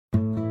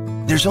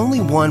There's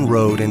only one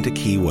road into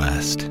Key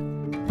West,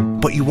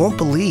 but you won't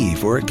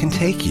believe where it can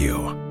take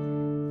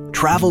you.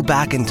 Travel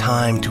back in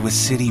time to a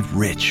city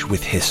rich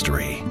with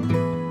history.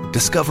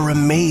 Discover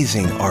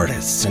amazing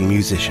artists and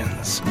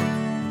musicians.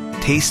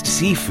 Taste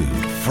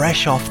seafood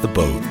fresh off the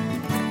boat.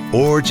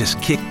 Or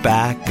just kick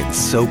back and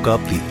soak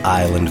up the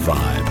island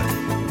vibe.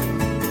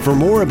 For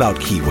more about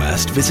Key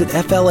West, visit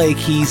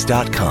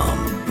flakeys.com.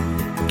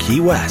 Key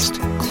West,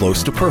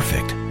 close to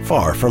perfect,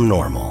 far from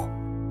normal.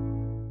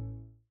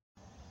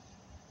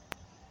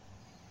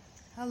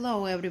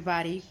 Hello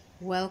everybody,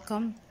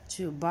 welcome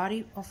to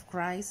Body of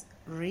Christ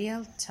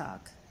Real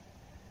Talk.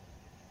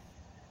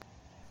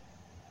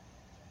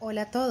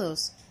 Hola a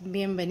todos,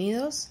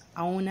 bienvenidos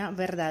a una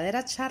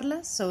verdadera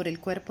charla sobre el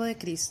cuerpo de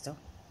Cristo.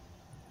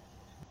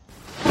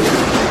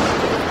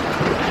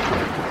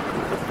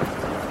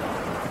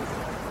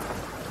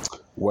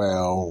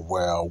 Well.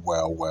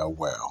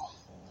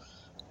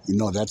 You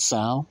know that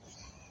sound?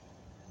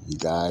 You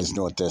guys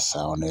know what that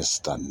sound is?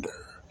 Thunder.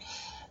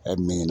 That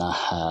means I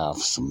have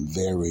some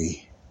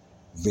very,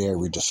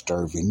 very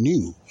disturbing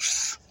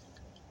news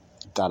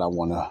that I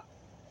want to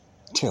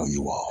tell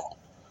you all.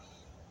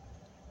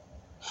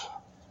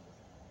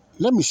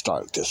 Let me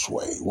start this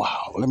way.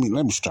 Wow. Let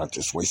me start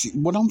this way. See,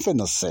 what I'm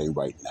finna say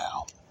right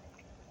now,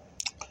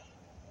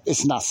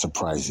 it's not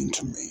surprising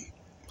to me.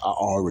 I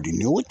already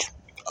knew it.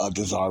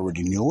 Others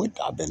already knew it.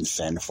 I've been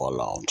saying it for a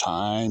long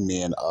time.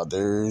 Me and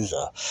others,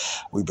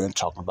 we've been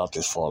talking about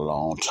this for a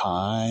long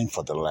time,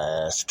 for the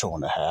last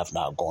 2.5,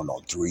 now going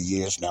on 3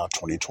 years now,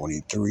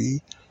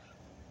 2023.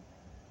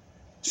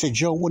 Say,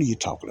 Joe, what are you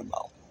talking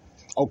about?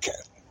 Okay.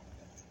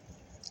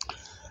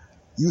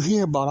 You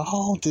hear about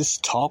all this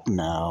talk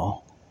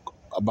now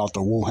about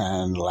the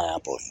Wuhan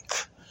lab leak,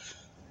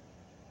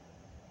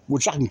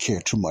 which I can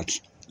care too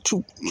much.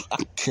 I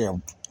can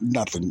care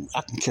nothing.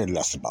 I can care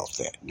less about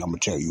that. And I'm going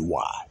to tell you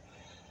why.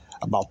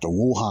 About the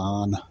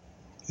Wuhan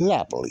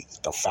lab leak,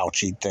 the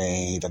Fauci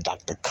thing, the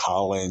Dr.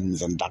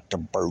 Collins and Dr.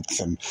 Burks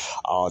and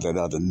all that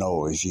other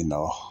noise, you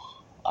know.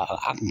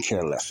 I can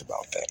care less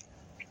about that.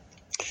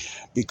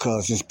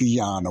 Because it's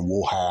beyond the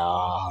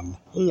Wuhan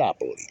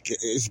lab leak.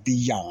 It's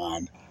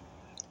beyond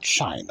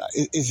China.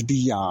 It's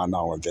beyond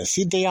all of this.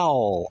 See, they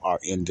all are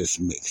in this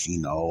mix, you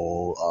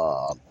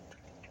know.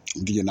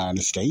 The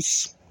United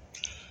States,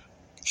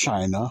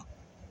 China,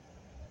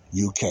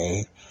 UK,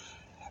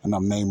 and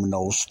I'm naming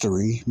those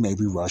three,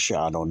 maybe Russia,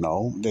 I don't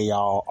know. They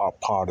all are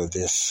part of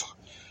this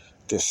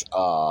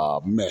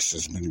mess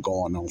that's been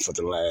going on for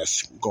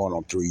going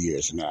on 3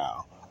 years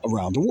now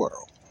around the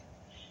world.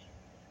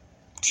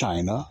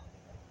 China,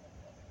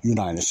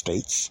 United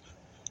States,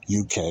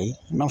 UK,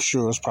 and I'm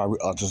sure it's probably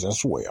others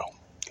as well.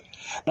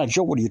 Now,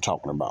 Joe, what are you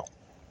talking about?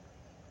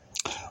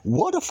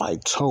 What if I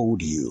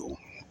told you,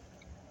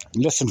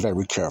 listen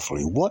very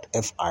carefully, what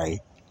if I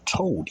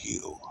told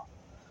you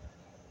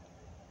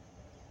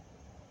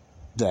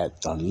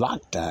that the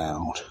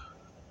lockdown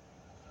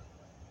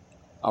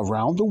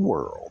around the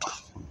world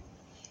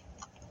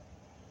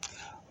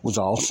was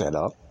all set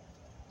up,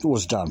 it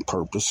was done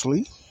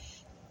purposely,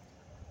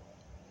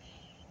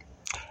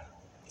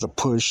 the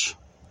push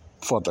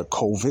for the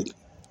COVID,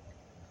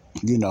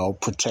 you know,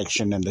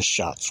 protection and the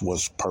shots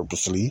was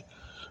purposely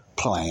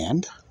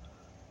planned,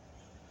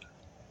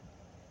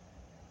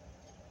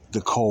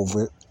 the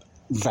COVID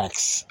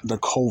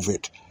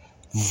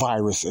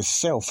virus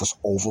itself was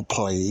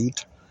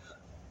overplayed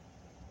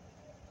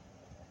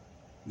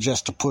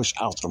just to push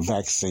out the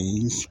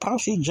vaccines.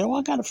 Probably, Joe,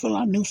 I got a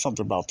feeling I knew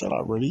something about that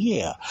already.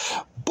 Yeah.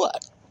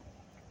 But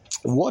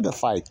what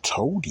if I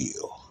told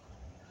you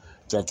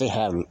that they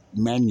have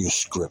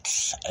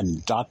manuscripts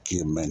and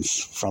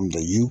documents from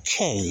the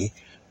UK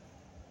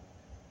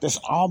that's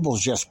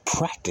almost just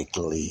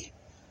practically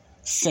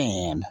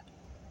saying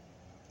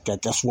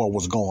that that's what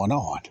was going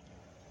on?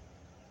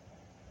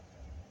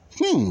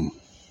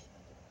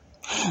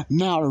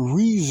 Now, the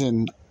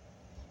reason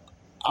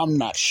I'm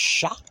not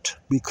shocked,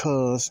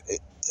 because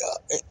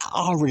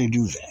I already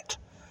do that.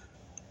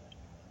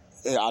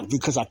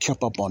 Because I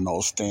kept up on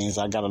those things.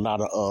 I got a lot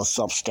of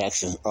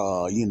Substacks and,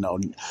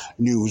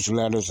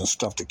 newsletters and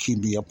stuff to keep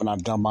me up, and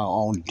I've done my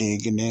own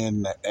digging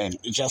in and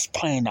just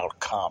plain out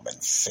common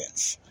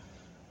sense.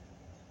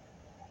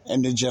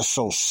 And it's just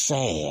so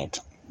sad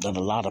that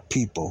a lot of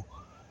people,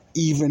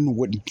 even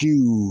with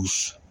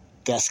news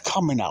that's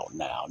coming out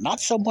now,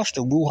 not so much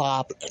the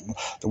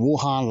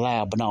Wuhan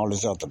lab and all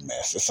this other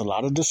mess. It's a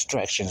lot of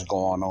distractions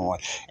going on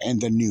in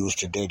the news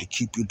today to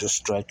keep you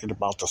distracted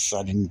about the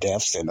sudden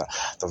deaths and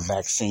the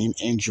vaccine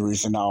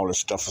injuries and all this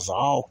stuff. There's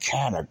all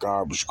kind of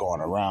garbage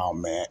going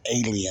around, man.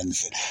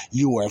 Aliens and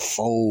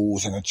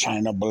UFOs and the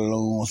China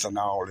balloons and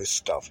all this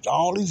stuff.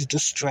 All these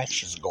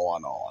distractions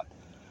going on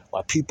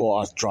while people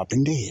are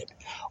dropping dead,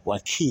 while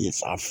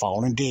kids are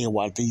falling dead,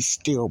 while these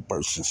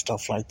stillbirths and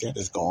stuff like that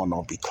is going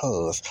on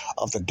because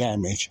of the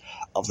damage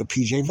of the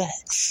PJ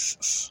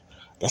vax.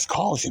 That's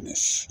causing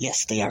this.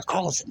 Yes, they are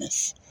causing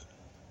this.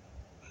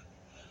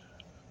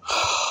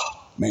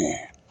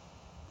 Man,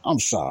 I'm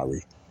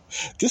sorry.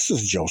 This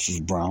is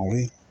Joseph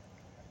Brownlee,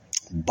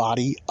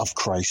 Body of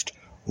Christ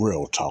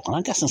real talk. And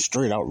I got some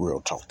straight out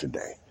real talk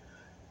today.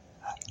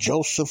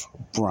 Joseph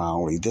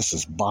Brownlee, this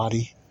is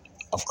Body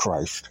of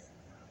Christ,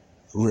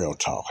 real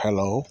talk.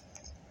 Hello,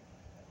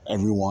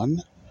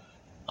 everyone.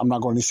 I'm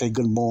not going to say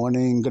good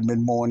morning, good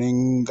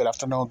mid-morning, good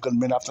afternoon, good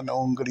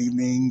mid-afternoon, good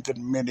evening, good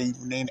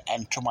mid-evening,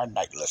 and to my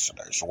night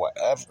listeners,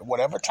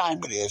 whatever time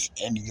it is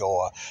in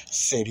your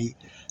city,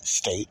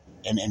 state,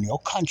 and in your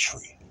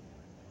country.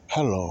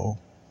 Hello,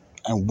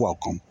 and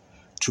welcome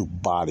to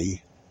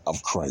Body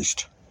of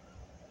Christ,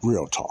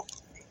 real talk.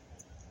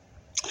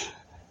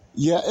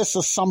 Yeah, it's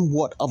a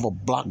somewhat of a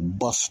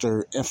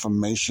blockbuster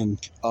information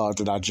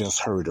that I just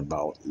heard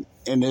about,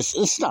 and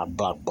it's not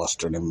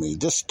blockbuster to me.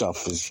 This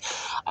stuff is,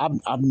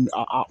 I'm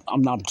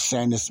not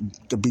saying this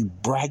to be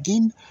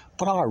bragging,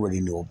 but I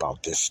already knew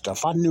about this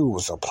stuff. I knew it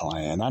was a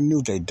plan. I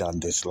knew they done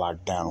this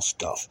lockdown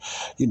stuff,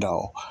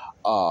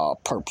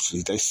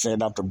 purposely. They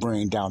set out to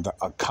bring down the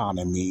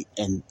economy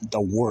and the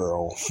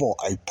world for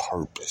a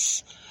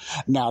purpose.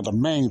 Now, the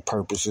main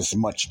purpose is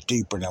much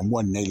deeper than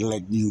when they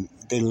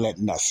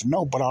letting us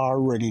know, but I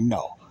already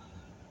know.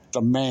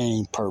 The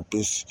main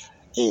purpose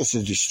is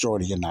to destroy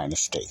the United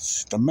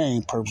States. The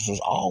main purpose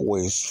was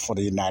always for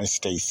the United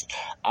States,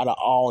 out of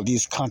all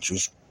these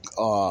countries,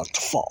 to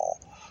fall.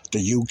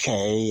 The UK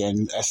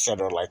and et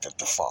cetera like that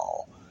to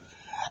fall.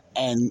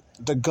 And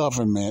the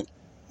government,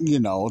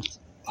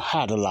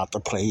 had a lot to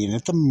play in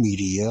it. The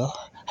media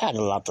had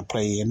a lot to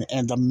play in it,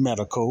 and the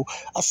medical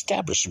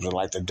establishment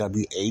like the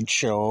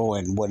WHO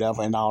and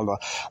whatever, and all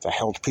the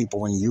health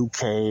people in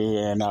UK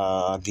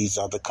and these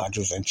other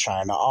countries in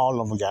China,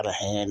 all of them got a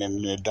hand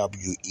in the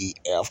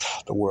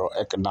WEF, the World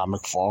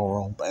Economic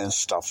Forum, and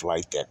stuff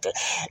like that.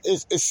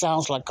 It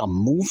sounds like a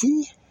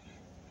movie,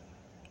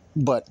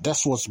 but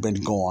that's what's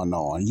been going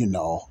on,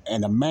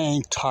 and the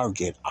main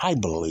target, I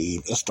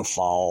believe, is the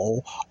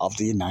fall of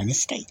the United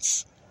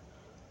States.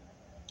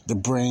 The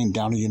bring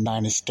down the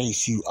United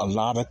States, a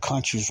lot of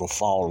countries will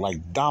fall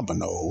like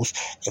dominoes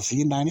if the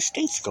United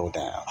States go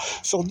down.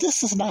 So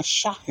this is not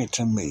shocking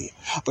to me.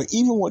 But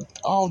even with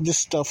all this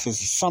stuff is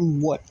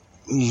somewhat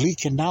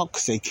leaking out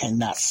because they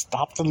cannot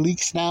stop the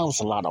leaks now.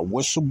 There's a lot of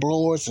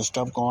whistleblowers and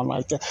stuff going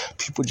like that.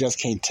 People just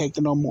can't take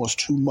it no more. It's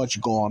too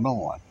much going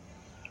on.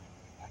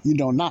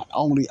 Not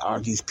only are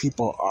these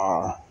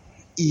people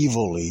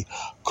evilly,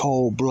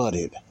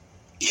 cold-blooded,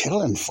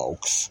 killing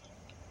folks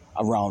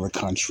around the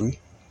country,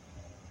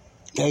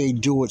 they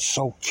do it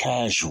so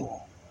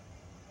casual.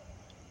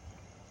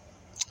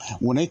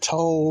 When they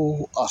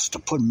told us to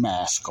put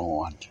masks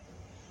on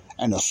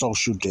and the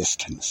social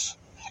distance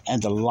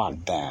and the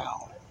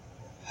lockdown,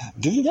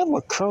 did it ever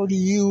occur to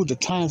you the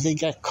times they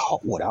got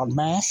caught without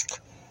masks?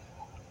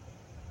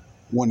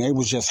 When they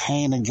was just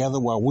hanging together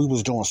while we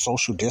was doing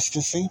social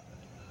distancing?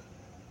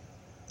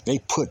 They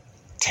put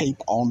tape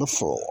on the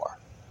floor.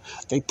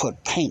 They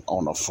put paint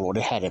on the floor.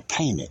 They had it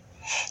painted.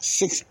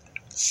 6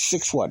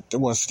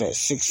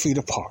 feet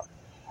apart.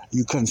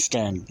 You couldn't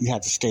stand. You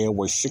had to stay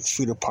away 6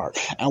 feet apart.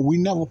 And we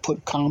never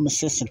put common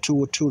sense and two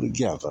or two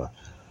together.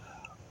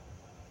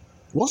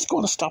 What's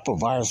going to stop a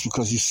virus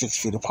because you're 6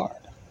 feet apart?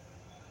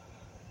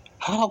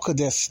 How could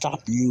that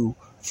stop you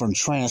from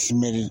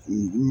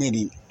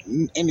transmitting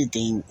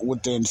anything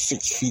within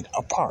 6 feet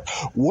apart?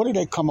 What did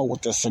they come up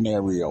with that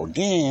scenario?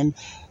 Then,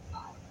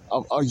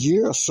 a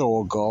year or so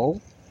ago,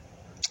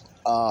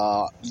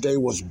 they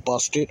was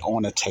busted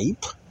on a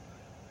tape.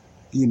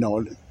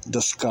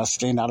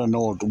 Disgusting. I don't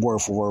know the word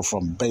for word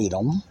from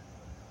Batum.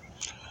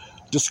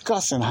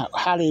 Discussing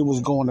how they was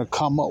going to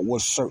come up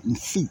with certain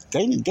feet.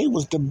 They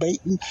was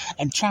debating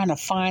and trying to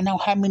find out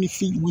how many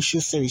feet we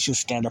should say they should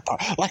stand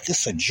apart. Like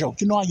it's a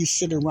joke. You know how you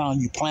sit around,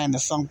 you plan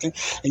something,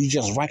 and you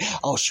just write,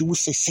 oh, she would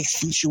say 6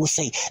 feet, she would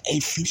say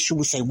 8 feet, she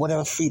would say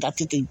whatever feet. I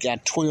think they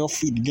got 12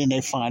 feet, and then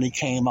they finally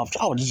came up to,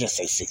 oh, they just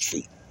say 6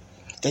 feet.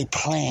 They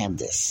planned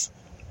this.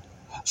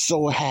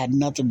 So it had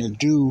nothing to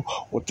do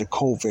with the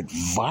COVID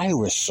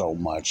virus so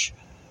much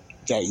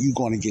that you're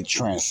going to get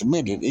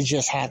transmitted. It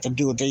just had to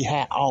do with they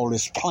had all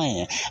this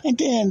plan. And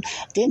then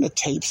the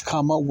tapes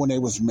come up when they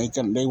was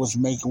making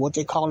what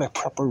they call it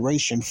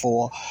preparation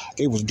for.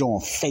 They was doing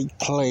fake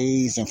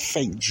plays and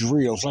fake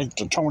drills, like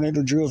the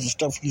tornado drills and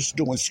stuff you used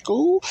to do in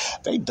school.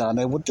 They done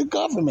it with the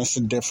governments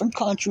in different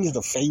countries,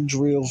 the fake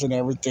drills and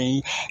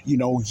everything,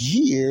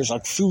 a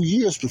few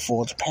years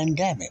before the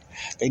pandemic.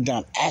 They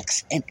done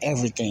acts and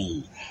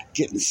everything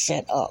getting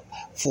set up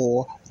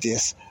for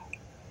this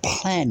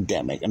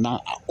pandemic, and I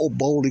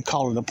boldly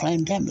call it a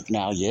pandemic.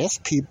 Now, yes,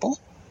 people,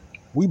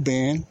 we've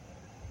been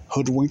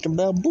hoodwinked and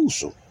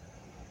bamboozled.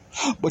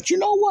 But you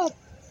know what?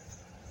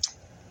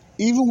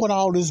 Even with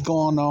all this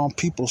going on,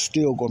 people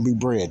still going to be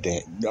brain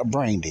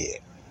dead.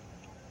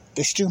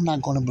 They're still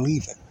not going to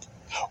believe it.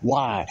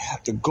 Why?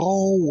 The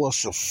goal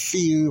was to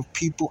fear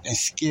people and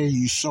scare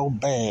you so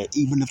bad,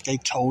 even if they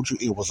told you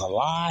it was a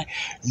lie,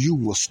 you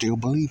will still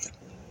believe it.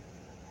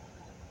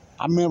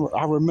 I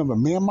remember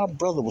me and my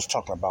brother was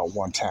talking about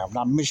one time, and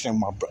I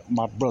mentioned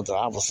my brother.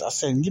 I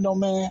said,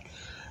 man,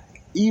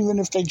 even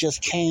if they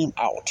just came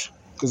out,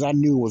 because I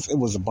knew it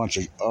was a bunch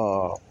of,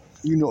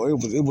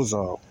 it was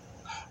a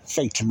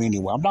fake to me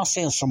anyway. I'm not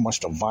saying so much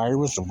the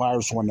virus. The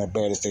virus wasn't that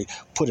bad as they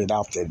put it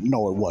out there.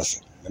 No, it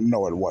wasn't.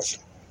 No, it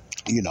wasn't.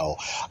 You know,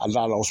 a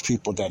lot of those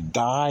people that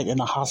died in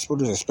the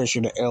hospitals,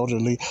 especially the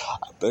elderly,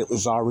 it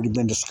was already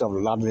been discovered.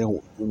 A lot of them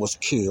was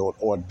killed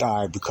or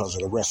died because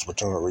of the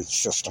respiratory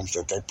systems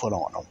that they put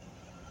on them.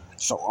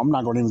 So I'm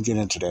not going to even get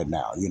into that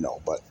now,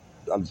 but,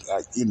 and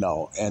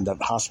the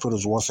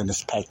hospitals wasn't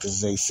as packed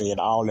as they said.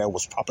 All that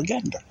was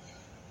propaganda,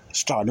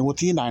 starting with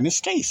the United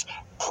States.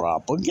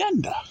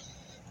 Propaganda.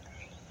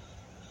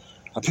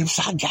 People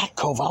say, I got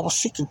COVID. I was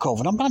sick of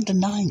COVID. I'm not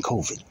denying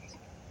COVID.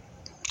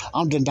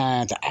 I'm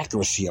denying the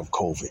accuracy of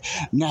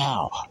COVID.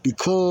 Now,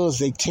 because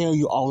they tell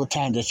you all the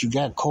time that you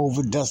got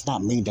COVID does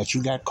not mean that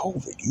you got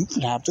COVID. You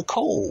can have the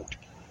cold.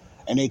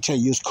 And they tell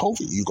you it's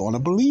COVID, you're going to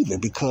believe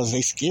it because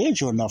they scared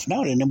you enough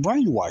now. They didn't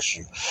brainwash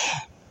you.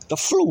 The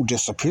flu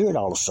disappeared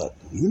all of a sudden.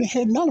 You didn't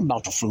hear nothing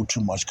about the flu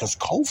too much because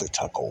COVID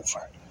took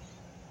over.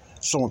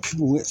 So when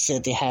people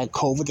said they had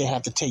COVID, they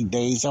had to take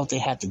days off. They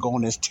had to go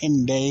on this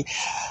 10-day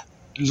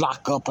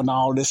lockup and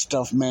all this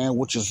stuff, man,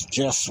 which is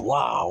just,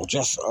 wow,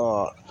 just,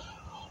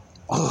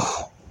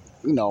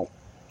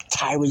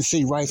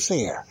 tyranny right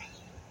there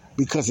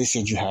because they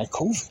said you had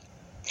COVID.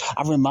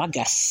 I remember I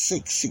got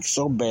sick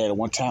so bad at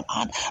one time.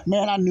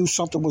 I knew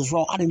something was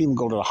wrong. I didn't even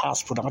go to the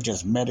hospital. I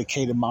just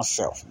medicated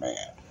myself, man.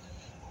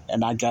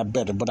 And I got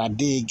better, but I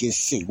did get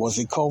sick. Was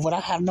it COVID? I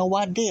have no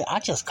idea. I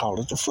just called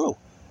it the flu.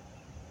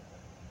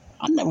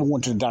 I never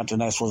went to the doctor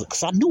and asked for it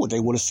because I knew what they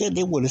would have said.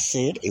 They would have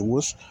said it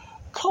was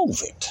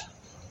COVID.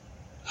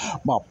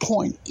 My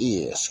point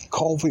is,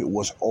 COVID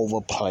was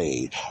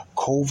overplayed.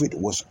 COVID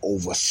was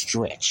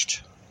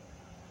overstretched.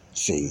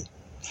 See?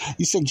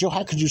 You say, Joe,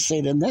 how could you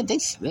say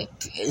that?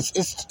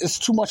 It's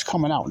too much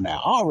coming out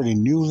now. I already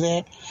knew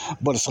that,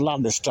 but it's a lot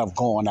of this stuff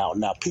going out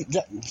now.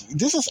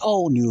 This is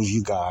old news,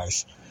 you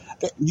guys.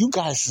 You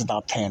guys is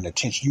not paying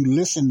attention. You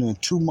listening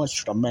too much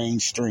to the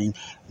mainstream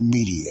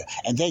media,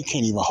 and they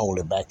can't even hold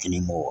it back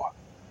anymore.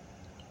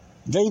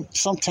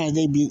 Sometimes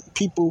they be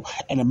people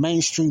in the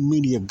mainstream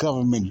media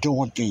government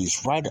doing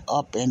things right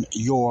up in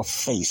your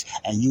face,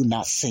 and you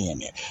not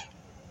seeing it.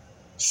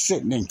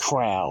 Sitting in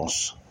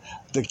crowds.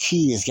 The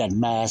kids got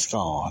masks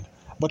on,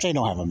 but they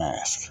don't have a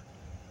mask.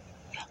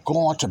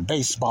 Going to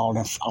baseball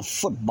and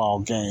football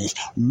games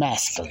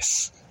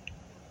maskless.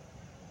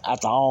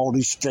 After all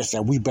these threats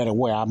that we better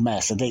wear our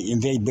masks, and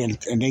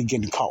they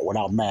getting caught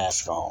without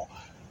masks on.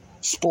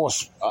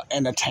 Sports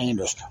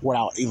entertainers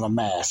without even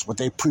masks, but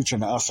they preaching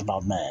to us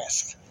about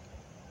masks.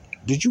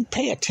 Did you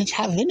pay attention?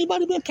 Have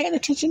anybody been paying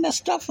attention to that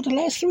stuff for the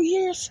last 3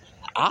 years?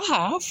 I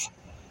have.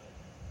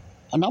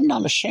 And I'm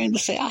not ashamed to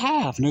say I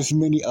have. And there's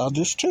many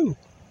others too.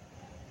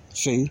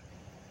 See?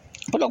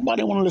 But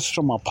nobody want to listen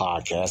to my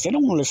podcast. They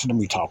don't want to listen to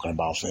me talking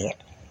about that.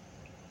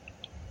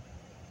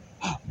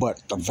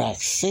 But the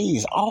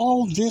vaccines,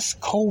 all this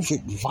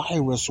COVID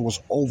virus was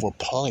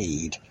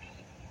overplayed.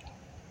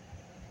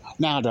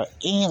 Now, the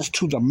ends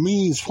to the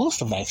means was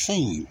the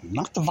vaccine,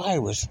 not the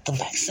virus, the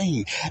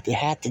vaccine. They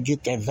had to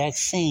get that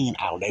vaccine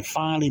out. They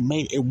finally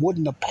made it. It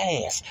wouldn't have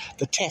passed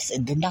the test.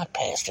 It did not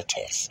pass the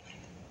test.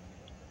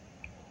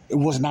 It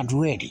was not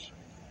ready.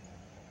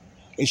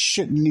 It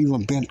shouldn't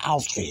even been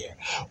out there.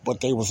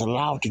 But they was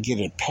allowed to get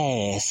it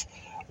passed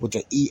with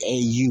the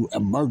EAU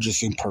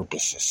emergency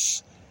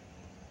purposes.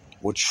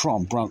 With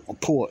Trump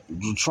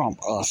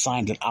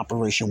signed an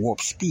Operation Warp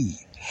Speed.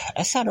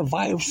 That's how the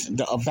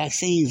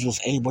vaccines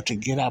was able to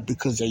get out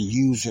because they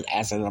used it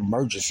as an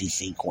emergency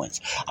sequence.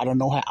 I don't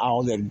know how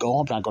all that go.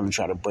 I'm not going to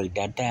try to break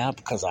that down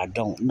because I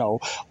don't know.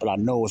 But I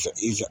know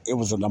it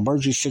was an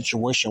emergency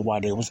situation why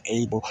they was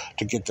able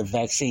to get the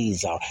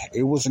vaccines out.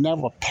 It was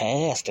never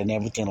passed and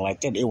everything like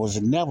that.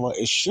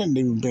 It shouldn't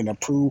even been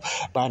approved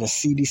by the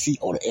CDC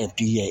or the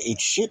FDA. It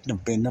shouldn't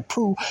have been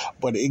approved,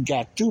 but it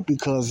got through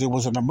because it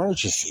was an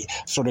emergency.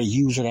 So they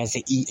use it as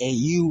an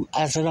EAU,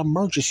 as an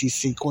emergency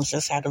sequence.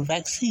 That's how the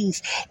vaccines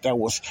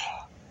that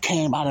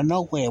came out of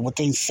nowhere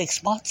within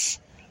 6 months.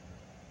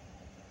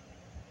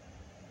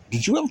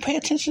 Did you ever pay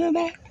attention to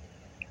that?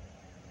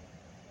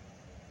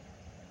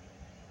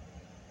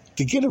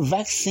 To get a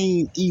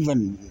vaccine,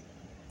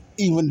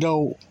 even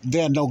though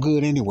they're no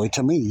good anyway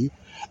to me,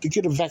 to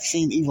get a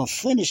vaccine even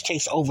finished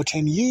takes over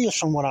 10 years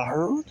from what I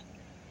heard.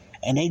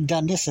 And they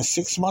done this in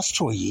 6 months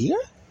to a year?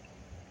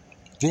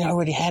 They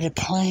already had it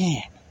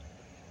planned.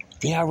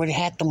 They already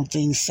had them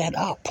things set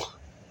up.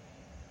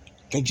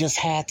 They just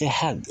had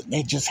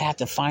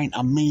to find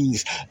a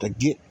means to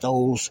get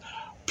those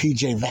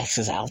PJ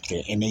vaxxers out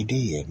there, and they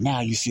did. Now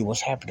you see what's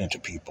happening to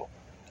people.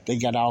 They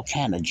got all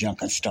kind of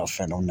junk and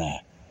stuff in on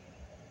that.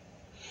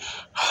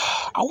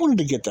 I wanted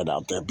to get that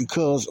out there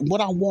because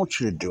what I want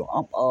you to do,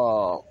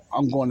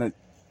 I'm going to,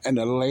 in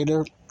a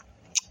later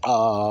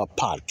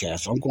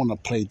podcast, I'm going to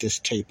play this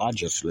tape I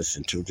just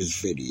listened to,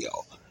 this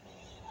video.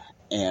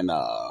 And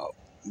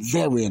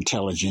Very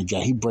intelligent guy.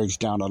 He breaks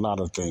down a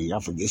lot of things. I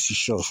forget his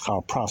show's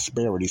called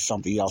Prosperity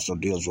something. He also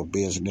deals with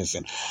business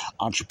and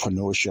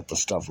entrepreneurship and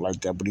stuff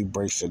like that. But he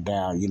breaks it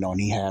down, and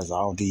he has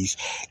all these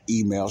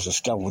emails and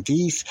stuff with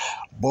these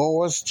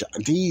boys,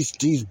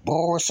 these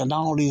Boris and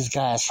all these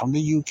guys from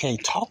the UK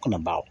talking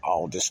about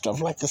all this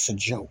stuff like it's a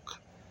joke.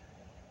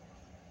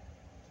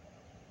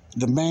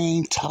 The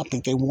main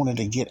topic they wanted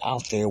to get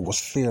out there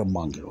was fear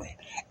mongering,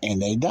 and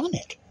they done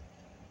it.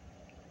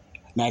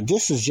 Now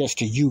this is just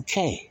the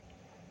UK.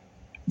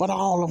 But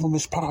all of them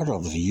is part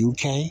of the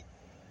UK.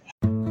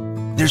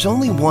 There's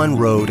only one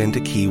road into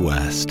Key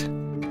West,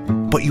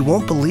 but you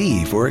won't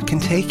believe where it can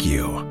take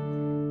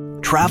you.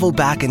 Travel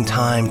back in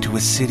time to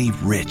a city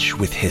rich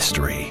with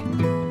history.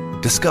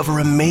 Discover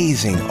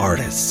amazing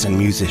artists and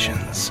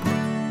musicians.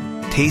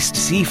 Taste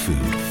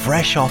seafood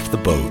fresh off the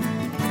boat.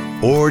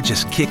 Or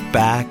just kick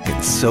back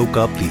and soak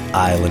up the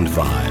island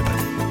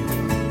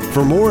vibe.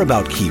 For more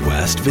about Key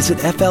West, visit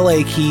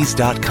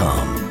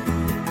flakeys.com.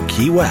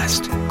 Key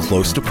West,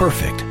 close to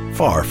perfect,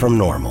 far from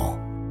normal.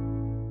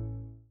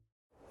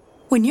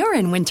 When you're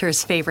in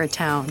winter's favorite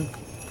town,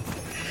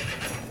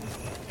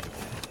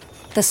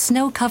 the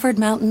snow-covered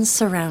mountains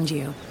surround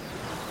you.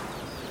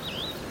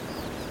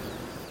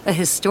 A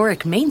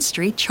historic Main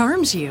Street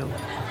charms you.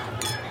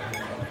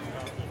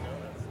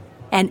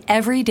 And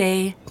every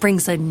day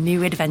brings a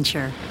new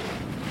adventure.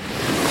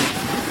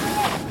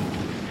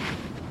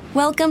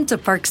 Welcome to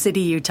Park City,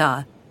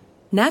 Utah.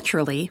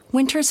 Naturally,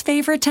 winter's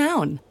favorite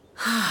town.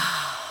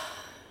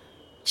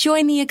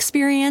 Join the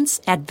experience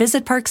at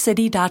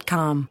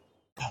visitparkcity.com.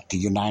 The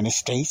United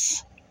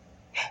States,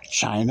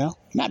 China.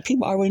 Not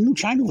people already knew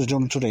China was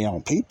doing it to their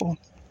own people.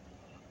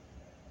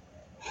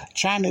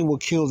 China will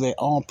kill their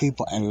own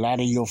people and lie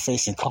to your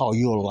face and call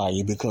you a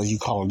liar because you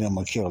call them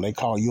a killer. They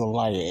call you a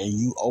liar and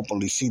you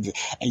openly see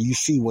and you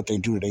see what they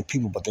do to their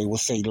people, but they will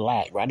say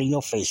lie right in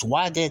your face.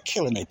 Why they're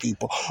killing their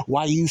people?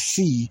 Why you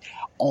see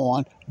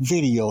on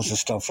videos and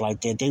stuff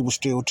like that, they will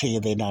still tell you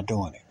they're not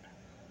doing it.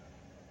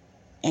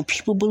 And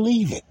people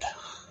believe it.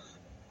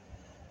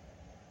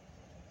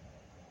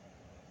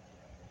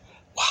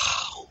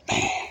 Wow,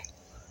 man.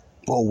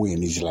 Boy, we're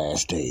in these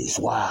last days.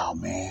 Wow,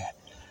 man.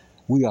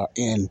 We are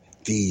in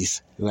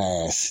these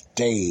last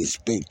days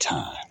big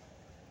time.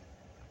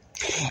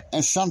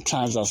 And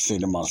sometimes I say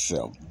to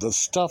myself, the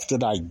stuff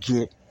that I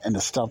get and the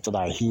stuff that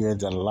I hear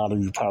that a lot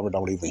of you probably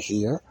don't even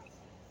hear,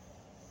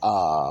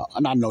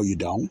 and I know you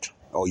don't,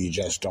 or you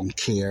just don't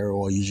care,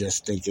 or you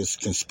just think it's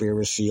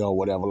conspiracy or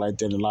whatever like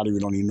that. And a lot of you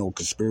don't even know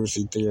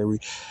conspiracy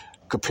theory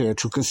compared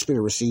to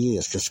conspiracy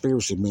is.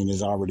 Conspiracy means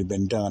it's already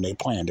been done. They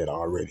planned it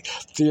already.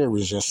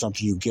 Theory is just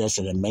something you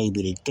guessing and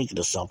maybe they thinking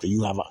of something.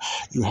 You have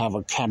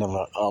a kind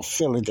of a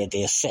feeling that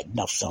they're setting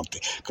up something.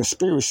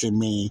 Conspiracy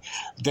means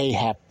they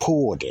have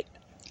pulled it.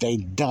 They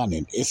done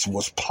it. It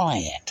was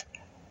planned.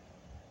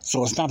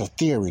 So it's not a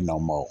theory no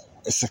more.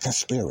 It's a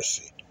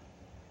conspiracy.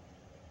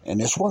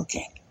 And it's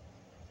working.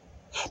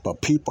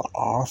 But people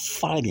are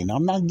fighting.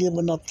 I'm not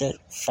giving up that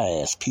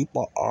fast.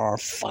 People are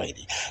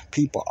fighting.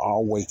 People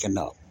are waking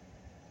up.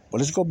 But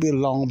it's going to be a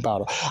long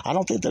battle. I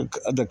don't think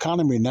the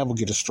economy will never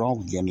get as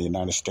strong again in the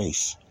United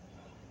States.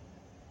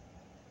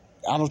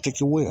 I don't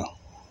think it will.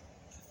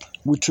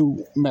 We're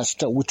too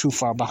messed up. We're too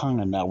far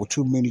behind now. We're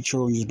too many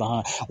trillions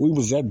behind. We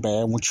was that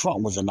bad when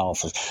Trump was in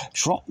office.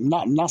 Trump,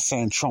 not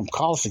saying Trump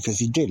caused it because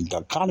he didn't. The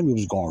economy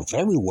was going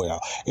very well.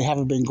 It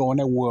haven't been going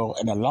that well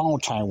in a long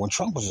time when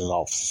Trump was in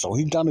office. So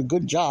he done a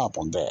good job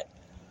on that.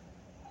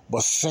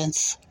 But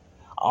since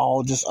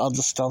all this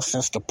other stuff,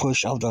 since the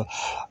push of the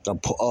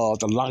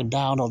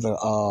lockdown of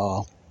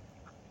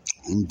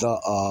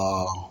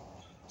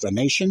the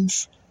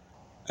nations,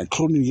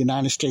 including the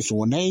United States,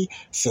 when they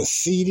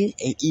seceded,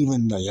 and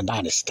even the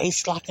United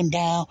States locking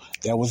down,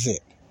 that was it.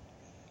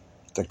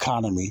 The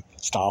economy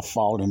started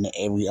falling, and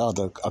every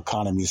other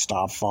economy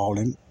started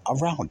falling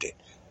around it.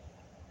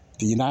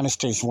 The United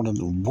States, one of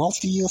the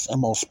wealthiest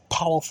and most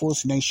powerful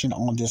nation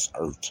on this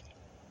earth,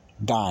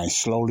 dying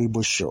slowly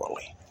but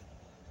surely.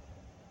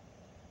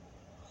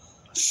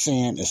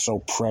 Sin is so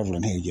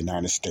prevalent here in the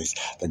United States.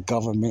 The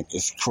government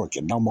is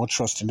crooked. No more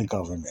trust in the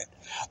government.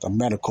 The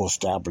medical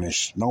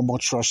establishment. No more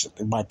trust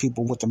by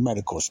people with the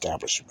medical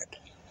establishment.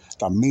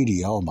 The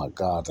media, oh my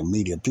God, the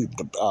media.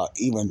 People,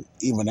 even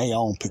their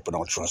own people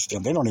don't trust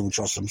them. They don't even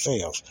trust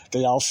themselves.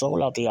 They all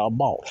sold out. They all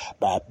bought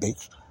by big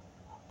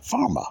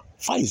pharma,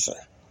 Pfizer.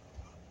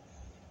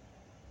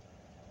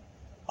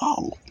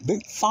 Oh,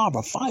 big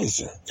pharma,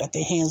 Pfizer, got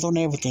their hands on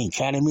everything.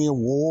 Academy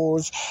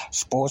Awards,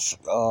 sports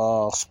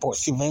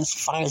events.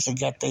 Pfizer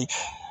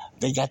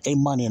got their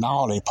money in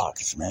all their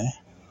pockets, man.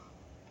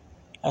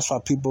 That's why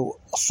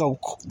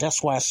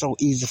that's why it's so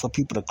easy for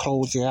people to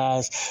close their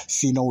eyes,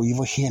 see no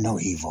evil, hear no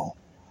evil,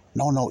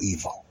 know no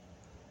evil.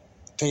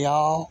 They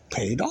all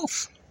paid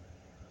off.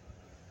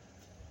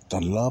 The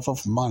love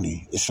of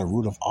money is the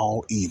root of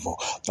all evil.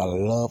 The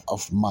love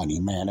of money,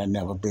 man, has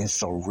never been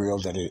so real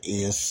that it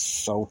is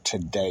so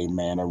today,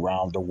 man,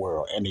 around the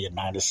world, in the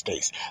United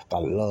States. The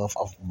love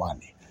of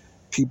money.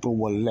 People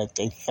will let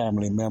their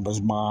family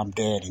members, mom,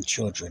 dad, and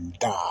children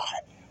die.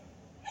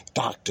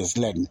 Doctors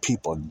letting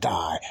people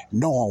die,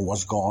 knowing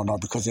what's going on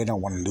because they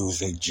don't want to lose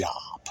their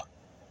job.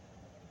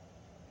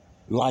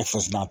 Life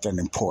is not that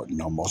important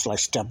no more. It's like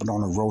stepping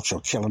on a roach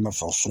or killing a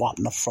or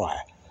swatting a fly.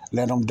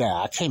 Let them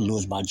die. I can't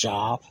lose my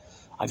job.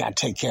 I got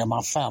to take care of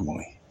my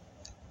family.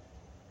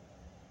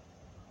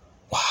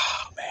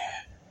 Wow,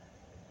 man.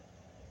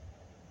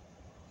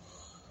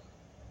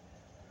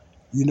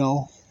 You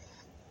know,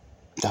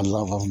 the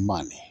love of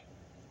money,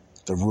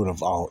 the root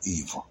of all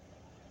evil.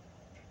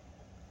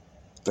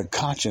 The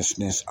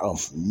consciousness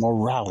of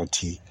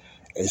morality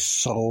is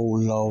so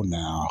low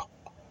now,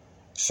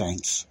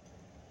 saints,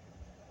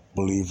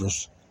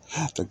 believers.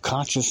 The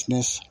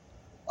consciousness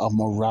of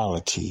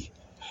morality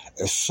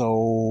is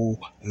so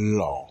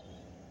low.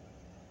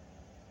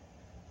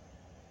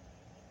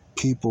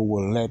 People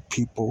will let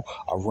people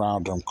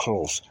around them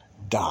close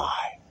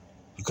die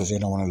because they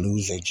don't want to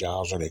lose their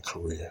jobs or their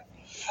career.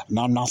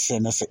 Now, I'm not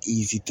saying that's an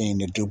easy thing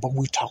to do, but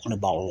we're talking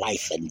about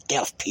life and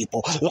death,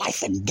 people.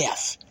 Life and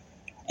death.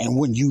 And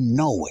when you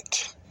know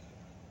it,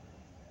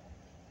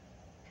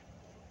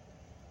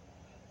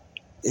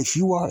 if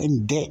you are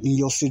in debt in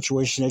your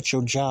situation at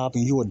your job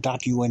and you a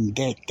doctor, you in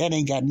debt, that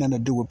ain't got nothing to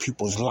do with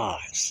people's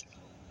lives.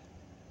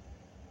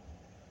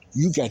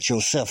 You got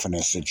yourself in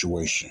that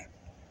situation.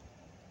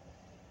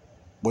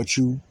 But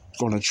you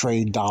going to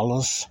trade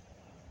dollars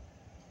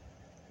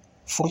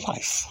for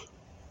life.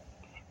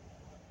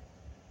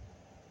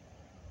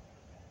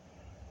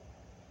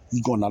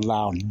 You're going to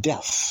allow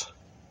death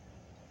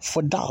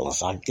for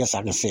dollars. I guess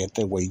I can say it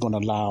that way. You're going to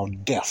allow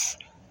death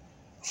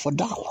for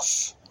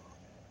dollars.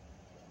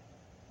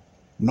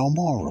 No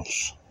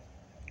morals.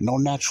 No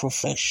natural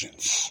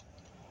affections.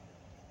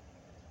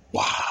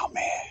 Wow,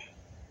 man.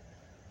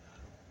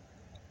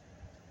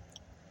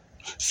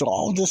 So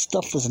all this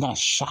stuff is not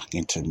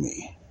shocking to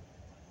me.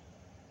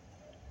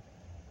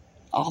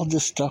 All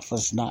this stuff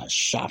is not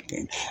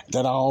shocking.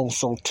 That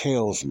also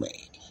tells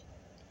me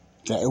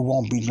that it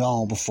won't be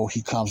long before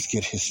he comes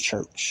get his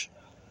church.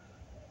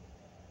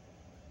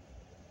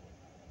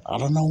 I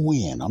don't know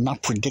when. I'm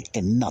not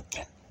predicting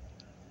nothing.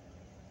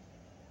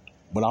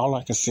 But all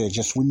I can say is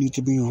just we need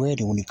to be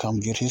ready when he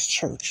comes get his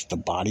church. The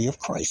body of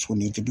Christ. We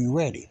need to be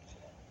ready.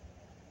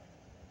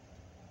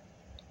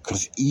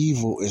 Because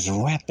evil is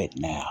rampant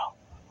now.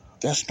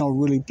 There's no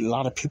really, a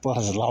lot of people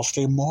has lost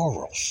their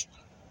morals.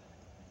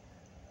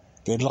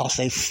 They lost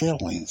their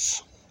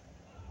feelings.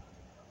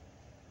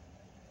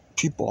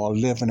 People are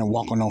living and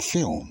walking on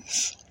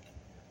fumes.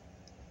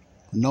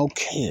 No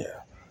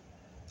care.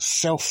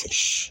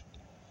 Selfish.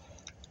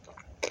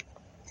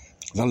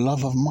 The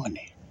love of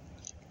money.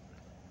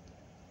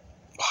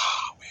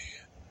 Wow,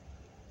 man.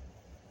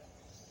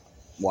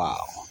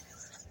 Wow.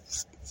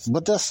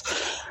 But that's...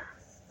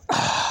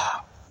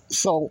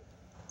 So,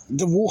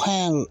 the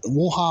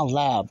Wuhan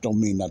lab don't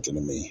mean nothing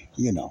to me,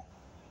 you know.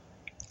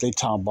 They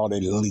talking about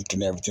it leaked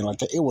and everything like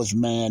that. It was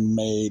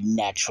man-made,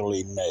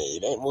 naturally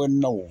made. It was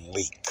no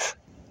leak.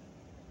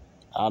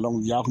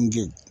 Y'all can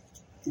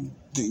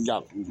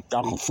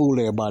fool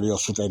everybody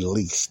else with that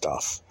leak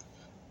stuff.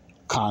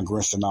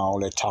 Congress and all,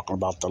 they're talking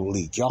about the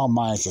leak. Y'all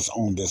minds is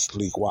on this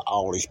leak while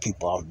all these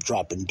people are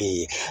dropping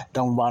dead.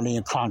 Don't nobody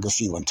in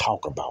Congress even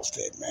talk about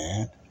that,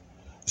 man.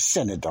 The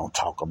Senate don't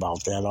talk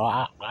about that.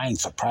 I ain't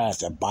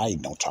surprised that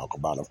Biden don't talk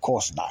about it. Of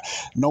course not.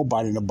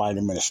 Nobody in the Biden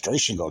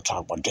administration gonna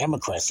talk about it.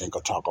 Democrats ain't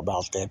gonna talk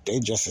about that. They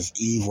just as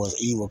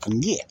evil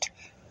can get.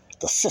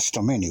 The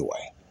system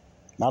anyway.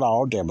 Not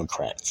all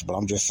Democrats, but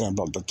I'm just saying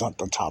about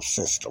the top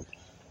system.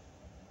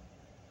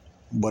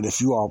 But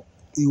if you are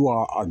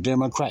a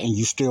Democrat and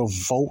you still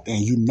vote and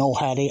you know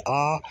how they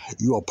are,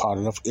 you are part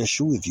of the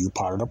issue. If you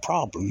part of the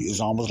problem, it's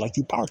almost like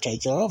you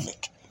partake of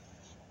it.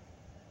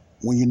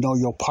 When you know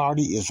your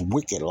party is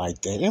wicked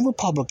like that, and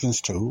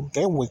Republicans too,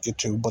 they're wicked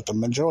too, but the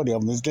majority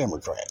of them is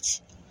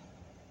Democrats.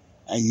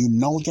 And you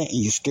know that and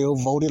you still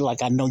voted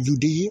like I know you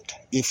did,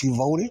 if you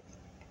voted,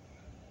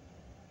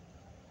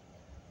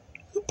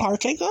 you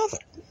partake of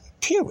it,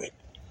 period.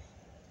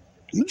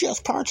 You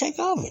just partake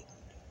of it.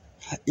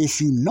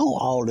 If you know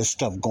all this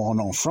stuff going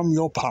on from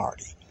your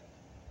party,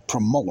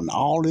 promoting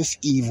all this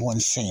evil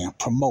and sin,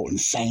 promoting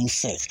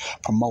same-sex,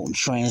 promoting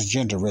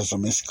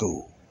transgenderism in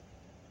school,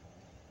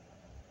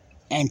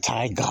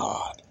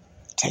 anti-God,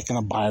 taking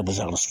the Bibles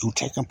out of school,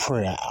 taking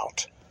prayer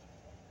out,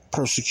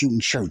 persecuting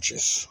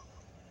churches,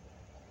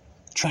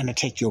 trying to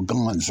take your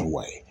guns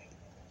away,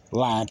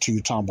 lying to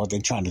you, talking about they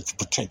trying to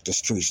protect the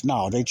streets.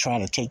 No, they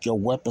trying to take your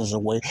weapons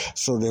away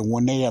so that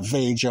when they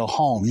invade your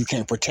home, you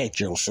can't protect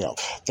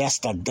yourself.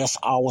 That's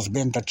always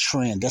been the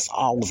trend. That's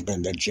always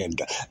been the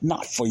agenda.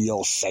 Not for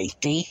your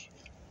safety,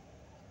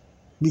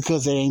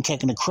 because they ain't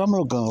taking the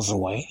criminal guns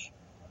away.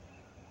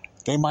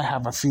 They might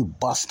have a few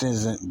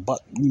busters,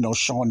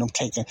 showing them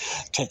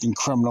taking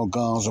criminal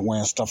guns away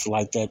and stuff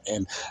like that,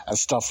 and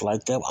stuff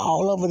like that.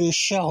 All over this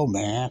show,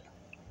 man.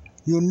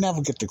 You'll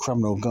never get the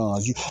criminal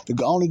guns.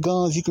 The only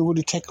guns you can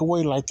really take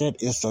away like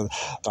that is the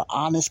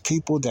honest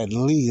people that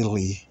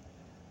legally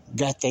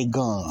got their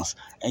guns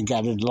and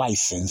got a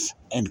license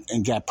and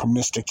got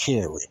permission to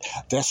carry it.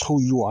 That's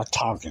who you are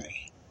targeting.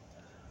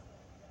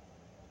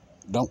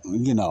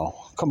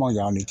 Come on,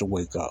 y'all need to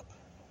wake up.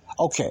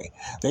 Okay,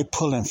 they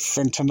pulling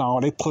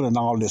fentanyl, they pulling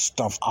all this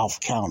stuff off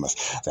counters.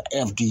 The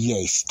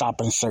FDA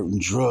stopping certain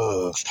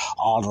drugs.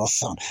 All of a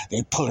sudden,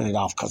 they pulling it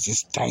off because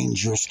it's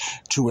dangerous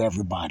to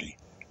everybody.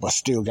 But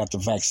still got the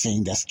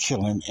vaccine that's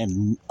killing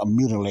and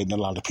mutilating a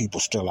lot of people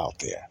still out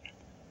there.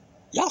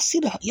 Y'all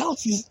see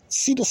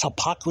this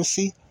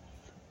hypocrisy?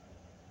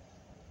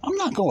 I'm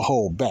not gonna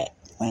hold back,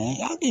 man.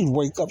 Y'all need to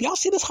wake up. Y'all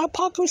see this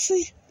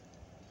hypocrisy?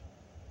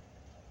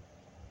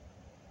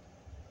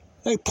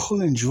 They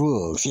pulling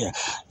drugs,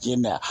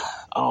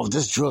 Oh,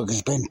 this drug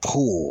has been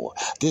pulled.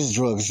 This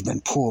drug has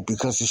been pulled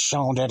because it's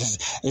shown that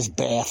it's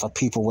bad for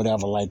people,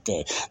 whatever like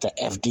that. The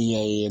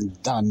FDA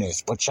and done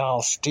this. But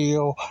y'all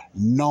still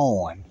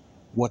knowing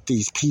what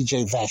these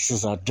PJ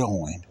vaccines are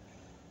doing.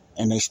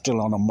 And they still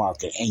on the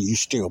market. And you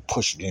still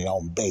pushing it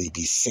on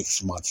babies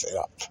 6 months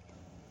up.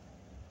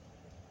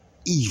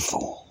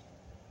 Evil.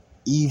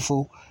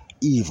 Evil.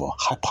 Evil.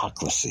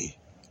 Hypocrisy.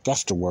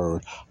 That's the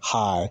word.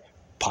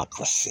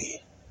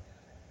 Hypocrisy.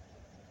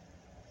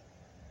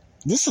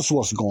 This is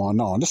what's going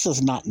on. This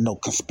is not no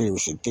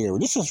conspiracy theory.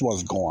 This is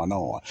what's going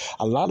on.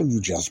 A lot of you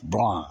just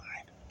blind.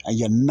 And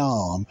you're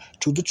numb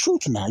to the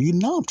truth now. You're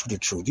numb to the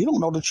truth. You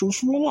don't know the truth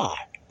from the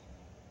lie.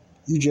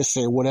 You just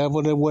say whatever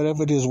it is,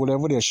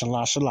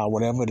 shallah, shallah,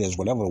 whatever it is,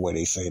 whatever the way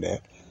they say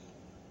that.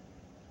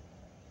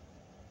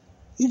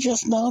 You're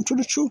just numb to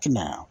the truth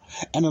now.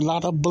 And a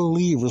lot of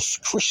believers,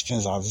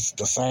 Christians, are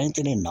the same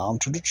thing. They're numb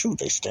to the truth.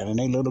 They stand in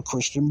their little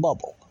Christian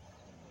bubble.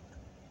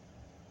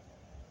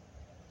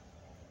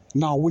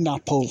 No, we're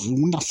not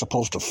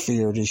supposed to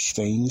fear these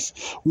things.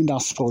 We're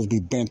not supposed to be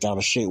bent out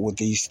of shape with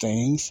these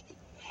things.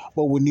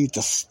 But we need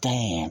to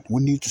stand.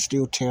 We need to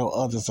still tell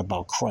others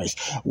about Christ.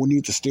 We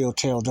need to still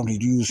tell them to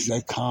use their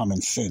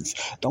common sense.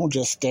 Don't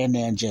just stand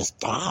there and just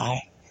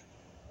die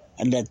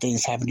and let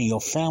things happen in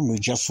your family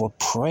just for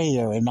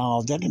prayer and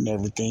all that and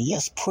everything.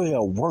 Yes,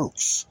 prayer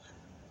works.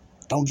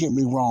 Don't get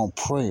me wrong,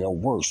 prayer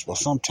works. But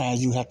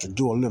sometimes you have to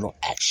do a little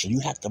action. You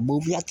have to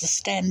move. You have to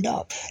stand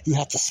up. You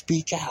have to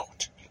speak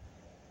out.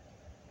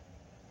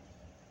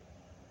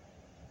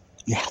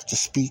 You have to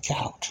speak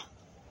out.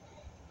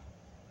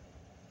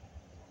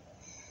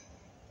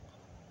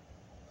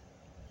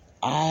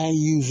 I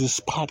use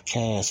this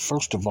podcast,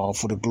 first of all,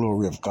 for the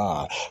glory of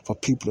God, for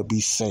people to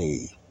be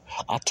saved.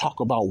 I talk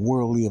about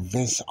worldly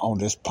events on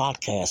this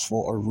podcast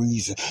for a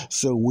reason,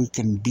 so we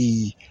can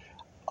be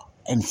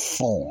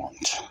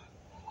informed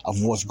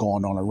of what's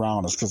going on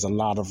around us, because a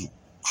lot of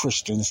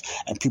Christians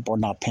and people are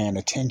not paying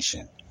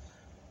attention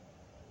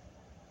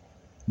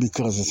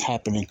because it's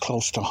happening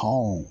close to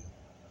home.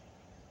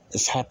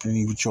 It's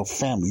happening with your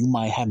family. You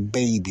might have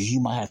babies. You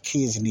might have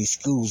kids in these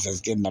schools that's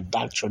getting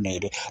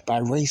indoctrinated by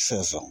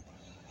racism.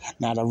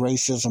 Now, the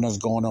racism that's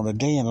going on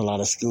today in a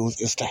lot of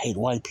schools is to hate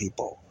white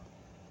people.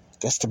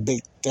 That's the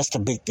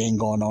big thing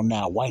going on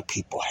now. White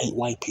people hate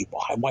white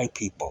people. Hate white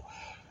people.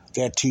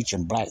 They're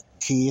teaching black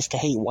kids to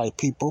hate white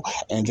people,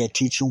 and they're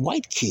teaching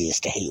white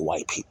kids to hate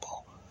white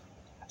people.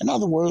 In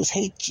other words,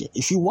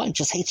 if you're white,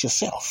 just hate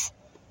yourself.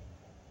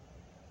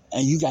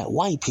 And you got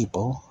white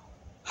people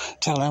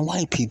telling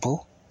white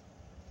people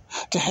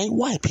to hate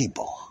white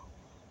people.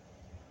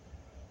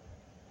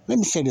 Let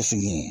me say this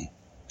again.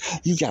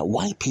 You got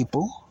white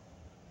people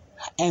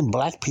and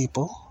black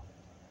people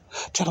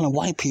telling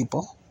white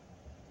people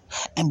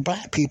and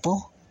black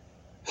people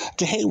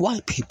to hate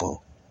white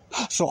people.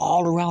 So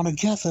all around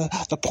together,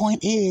 the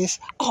point is,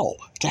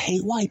 to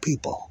hate white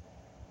people.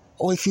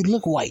 Or if you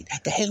look white,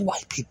 to hate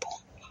white people.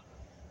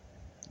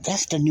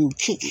 That's the new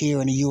kick here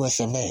in the US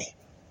of A.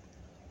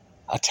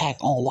 Attack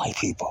on white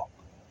people.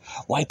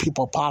 White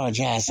people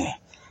apologizing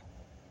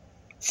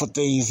for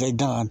things they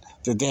done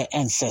that their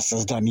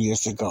ancestors done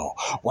years ago.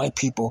 White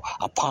people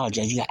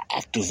apologize. You got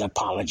actors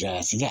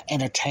apologizing. You got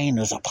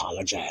entertainers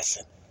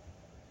apologizing.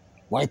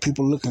 White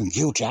people looking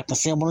guilty. I can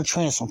see them on the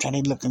trend. Sometimes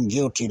they looking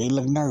guilty. They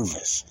look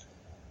nervous.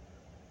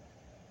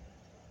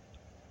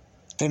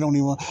 They don't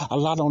even. A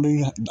lot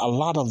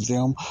of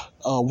them,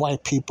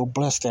 white people,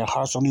 bless their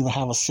hearts, don't even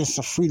have a sense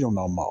of freedom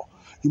no more.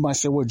 You might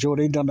say, well, Joe,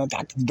 they done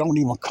that. Don't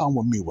even come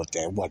with me with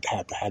that. What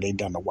happened? How they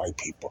done to white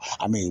people?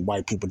 I mean,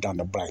 white people done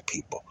to black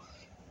people.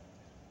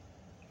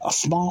 A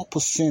small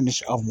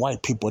percentage of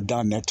white people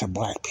done that to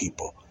black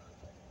people.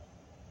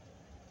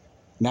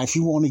 Now, if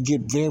you want to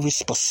get very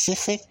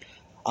specific,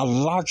 a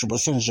larger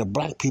percentage of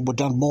black people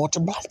done more to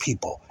black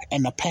people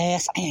in the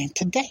past and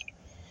today.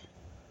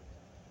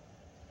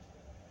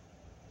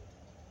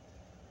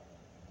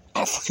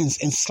 Africans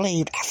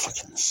enslaved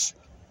Africans.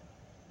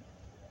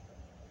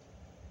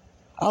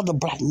 Other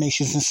black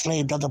nations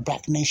enslaved other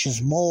black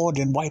nations more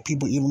than white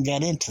people even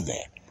got into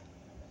that.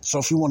 So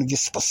if you want to get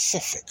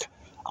specific,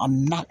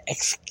 I'm not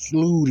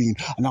excluding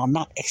and I'm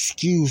not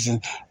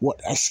excusing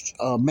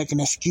making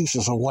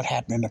excuses of what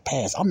happened in the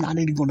past. I'm not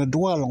even going to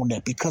dwell on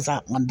that because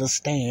I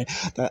understand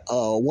that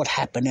what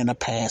happened in the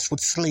past with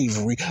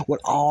slavery,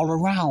 with all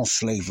around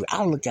slavery.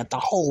 I look at the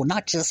whole,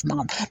 not just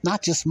my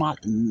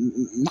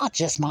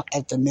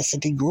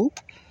ethnicity group.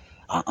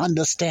 I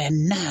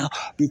understand now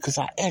because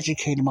I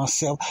educated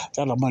myself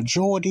that a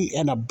majority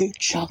and a big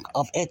chunk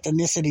of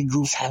ethnicity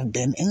groups have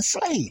been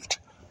enslaved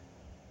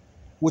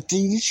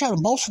within each other,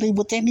 mostly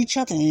within each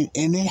other, and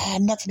it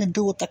had nothing to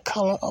do with the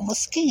color of a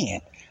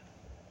skin.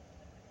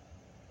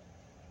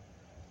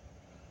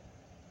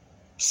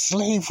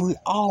 Slavery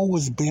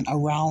always been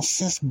around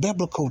since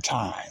biblical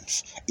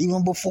times.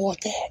 Even before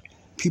that,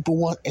 people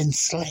were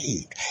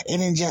enslaved. It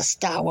didn't just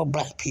start with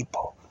black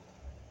people.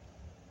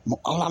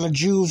 A lot of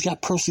Jews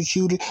got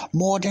persecuted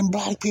more than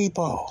black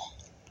people.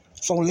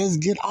 So let's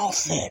get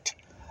off that.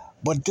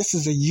 But this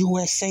is a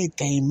USA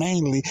thing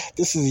mainly.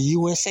 This is a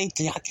USA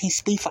thing. I can't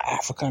speak for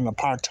Africa and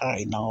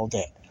apartheid and all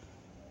that.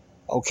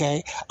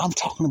 Okay? I'm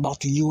talking about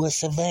the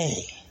US of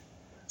A.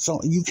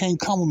 So you can't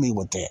come with me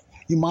with that.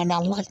 You might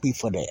not like me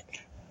for that.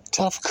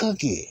 Tough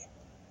cookie.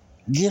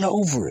 Get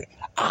over it.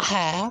 I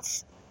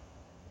have.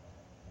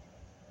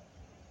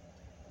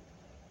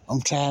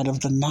 I'm tired of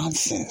the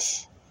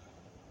nonsense.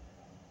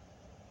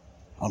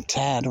 I'm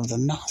tired of the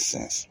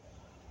nonsense.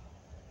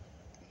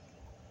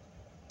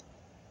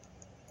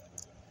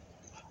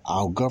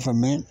 Our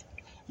government,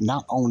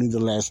 not only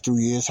the last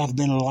 3 years, have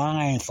been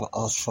lying for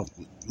us for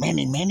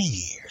many, many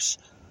years.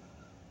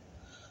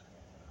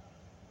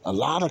 A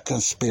lot of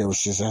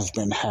conspiracies has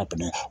been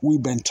happening.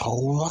 We've been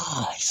told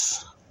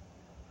lies.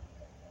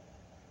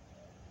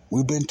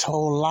 We've been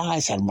told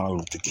lies that Martin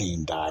Luther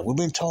King died. We've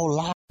been told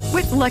lies.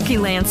 With Lucky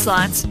Land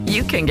Slots,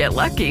 you can get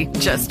lucky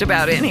just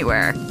about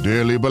anywhere.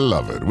 Dearly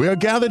beloved, we are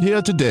gathered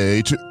here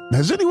today to...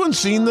 Has anyone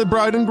seen the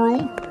bride and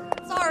groom?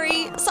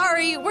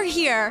 Sorry, we're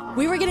here.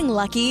 We were getting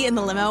lucky in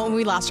the limo and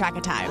we lost track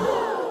of time.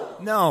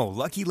 No,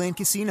 Lucky Land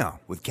Casino,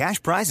 with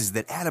cash prizes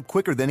that add up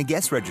quicker than a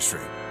guest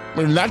registry.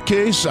 In that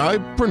case, I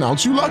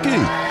pronounce you lucky.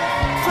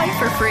 Play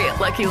for free at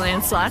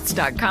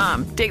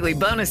LuckyLandSlots.com. Daily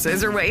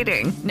bonuses are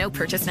waiting. No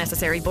purchase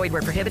necessary. Void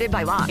where prohibited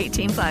by law.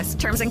 18+.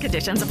 Terms and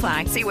conditions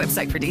apply. See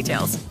website for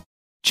details.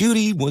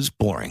 Judy was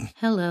boring.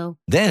 Hello.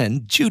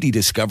 Then Judy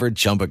discovered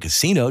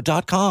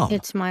ChumbaCasino.com.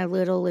 It's my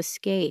little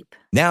escape.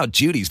 Now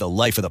Judy's the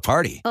life of the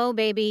party. Oh,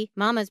 baby,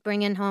 mama's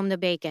bringing home the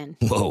bacon.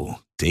 Whoa,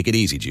 take it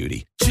easy,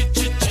 Judy.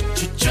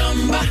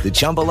 The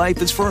Chumba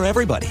life is for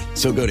everybody.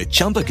 So go to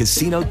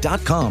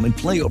ChumbaCasino.com and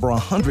play over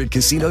 100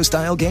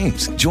 casino-style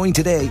games. Join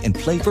today and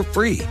play for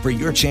free for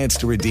your chance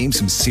to redeem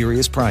some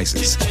serious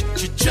prizes.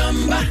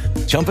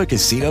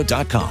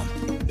 ChumbaCasino.com.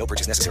 No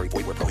purchase necessary.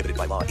 Void where prohibited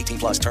by law.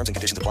 18+. Terms and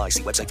conditions apply.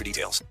 See website for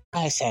details.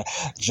 I said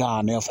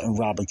John F. and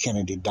Robert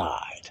Kennedy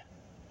died.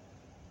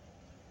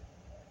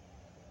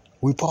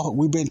 We've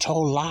been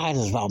told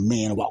lies about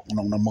men walking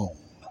on the moon.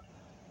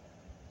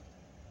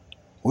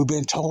 We've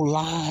been told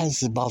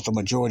lies about the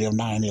majority of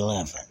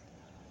 9/11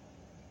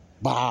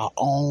 by our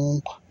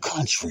own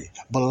country,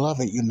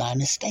 beloved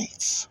United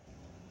States.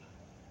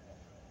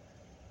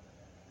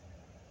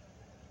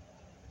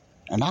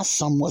 And I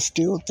somewhat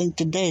still think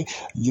today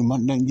the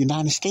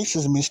United States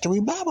is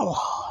Mystery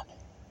Babylon.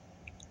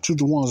 To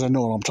the ones that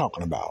know what I'm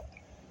talking about.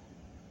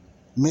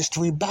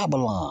 Mystery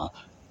Babylon.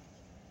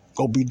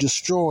 Go be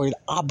destroyed.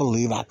 I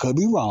believe, I could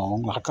be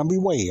wrong. I could be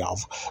way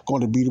off. Going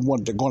to be the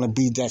one. They're going to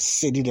be that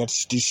city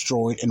that's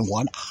destroyed in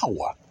 1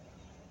 hour.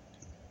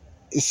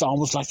 It's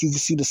almost like you can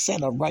see the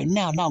setup right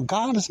now. Now,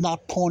 God is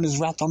not pouring his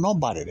wrath on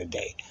nobody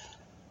today.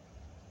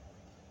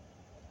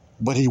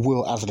 But he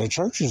will after the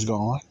church is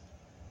gone.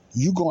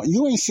 You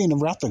ain't seen the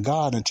wrath of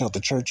God until the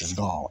church is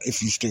gone.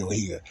 If you still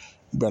here,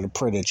 you better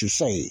pray that you're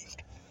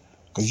saved.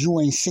 Because you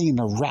ain't seen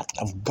the wrath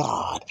of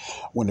God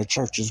when the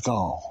church is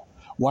gone.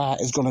 Why?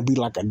 It's going to be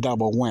like a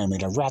double whammy.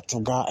 The wrath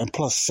of God and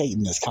plus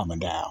Satan is coming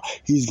down.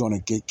 He's going to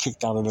get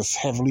kicked out of the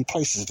heavenly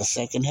places, the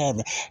second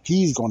heaven.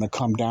 He's going to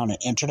come down and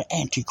enter the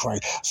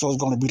Antichrist. So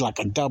it's going to be like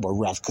a double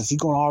wrath because he's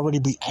going to already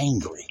be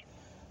angry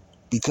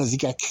because he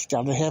got kicked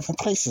out of the heavenly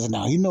places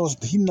now. He knows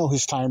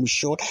his time is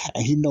short,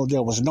 and he knows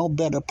there was no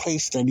better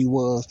place than he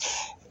was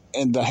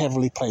in the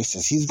heavenly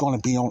places. He's going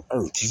to be on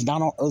earth. He's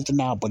not on earth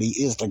now, but he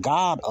is the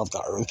God of the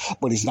earth,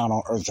 but he's not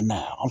on earth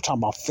now. I'm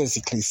talking about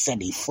physically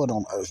setting foot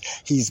on earth.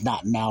 He's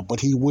not now, but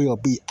he will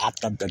be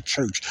after the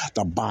church.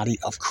 The body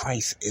of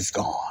Christ is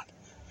gone,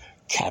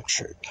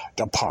 captured,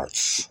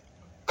 departs,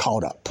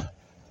 caught up,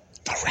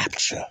 the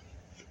rapture.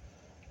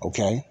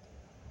 Okay?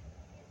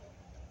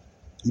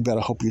 You better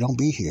hope you don't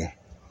be here.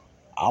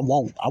 I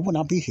won't. I will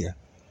not be here.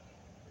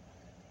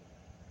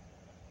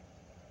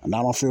 And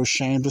I don't feel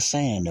ashamed of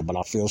saying it, but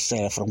I feel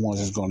sad for the ones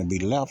that's going to be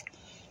left,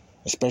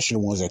 especially the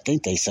ones that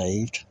think they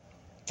saved,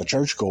 the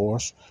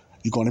churchgoers.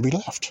 You're going to be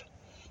left.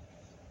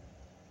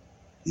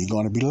 You're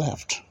going to be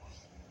left.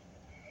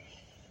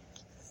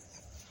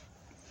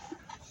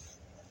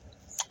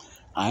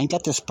 I ain't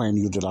got to explain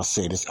to you that I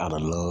say this out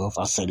of love.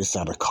 I say this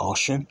out of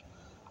caution.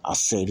 I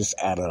say this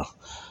out of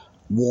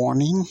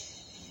warning.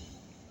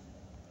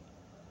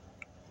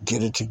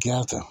 Get it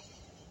together.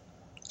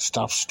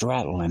 Stop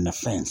straddling the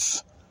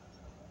fence.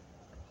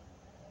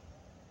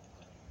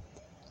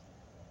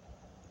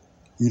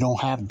 You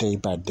don't have day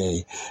by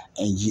day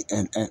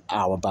and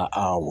hour by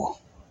hour.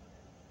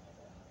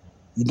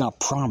 You're not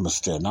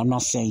promised that. And I'm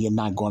not saying you're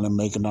not going to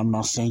make it. I'm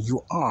not saying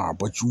you are,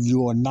 but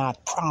you are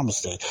not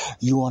promised that.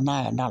 You are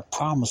not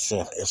promised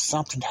that. If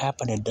something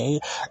happened today,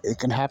 it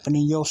can happen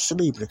in your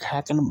sleep. It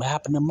can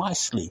happen in my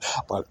sleep.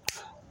 But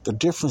the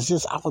difference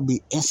is I will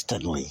be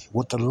instantly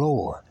with the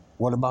Lord.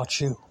 What about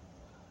you?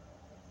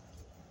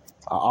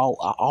 I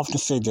often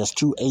say there's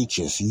two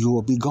H's. You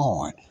will be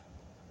gone.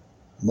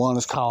 One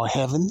is called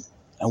heaven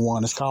and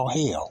one is called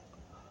hell.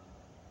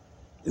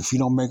 If you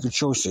don't make a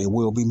choice, it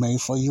will be made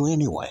for you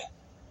anyway.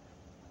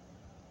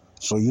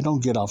 So you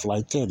don't get off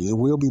like that. It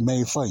will be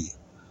made for you.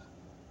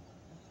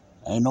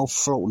 Ain't no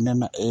floating in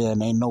the air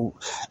and ain't no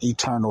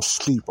eternal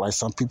sleep like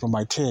some people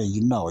might tell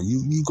you. No,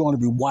 you're going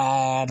to be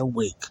wide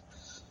awake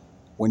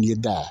when you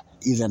die,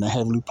 either in the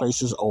heavenly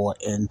places or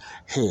in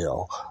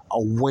hell,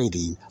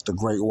 awaiting the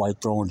great white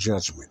throne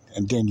judgment.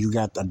 And then you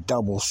got the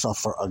double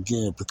suffer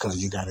again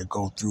because you got to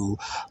go through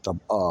the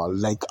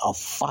lake of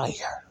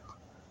fire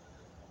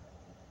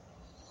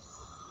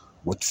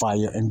with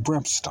fire and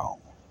brimstone.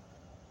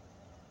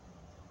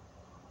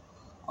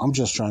 I'm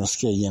just trying to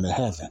scare you into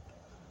heaven.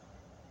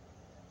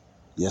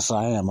 Yes,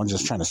 I am. I'm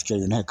just trying to scare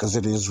you in heaven because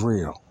it is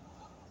real.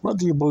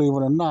 Whether you believe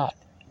it or not,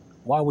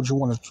 why would you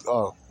want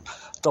to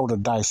throw the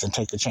dice and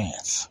take a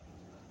chance?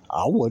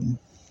 I wouldn't.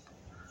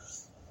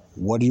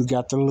 What do you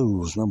got to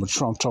lose? Remember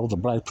Trump told the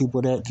black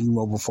people that,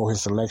 before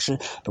his election,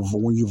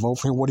 when you vote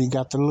for him, what do you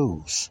got to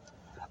lose?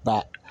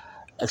 By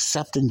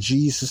accepting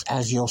Jesus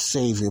as your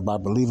Savior, by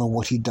believing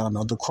what he done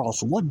on the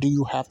cross, what do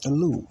you have to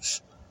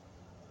lose?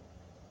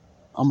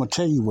 I'm going to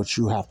tell you what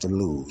you have to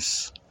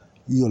lose.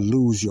 You'll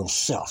lose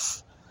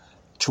yourself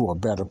to a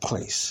better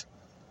place.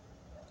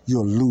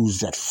 You'll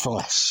lose that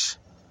flesh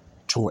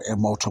to an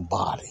immortal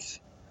body.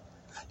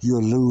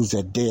 You'll lose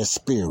that dead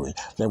spirit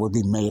that will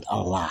be made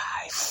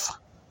alive.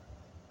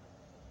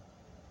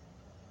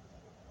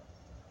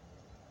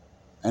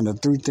 And the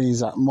three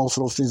things, most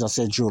of those things I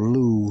said you'll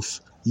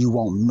lose, you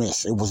won't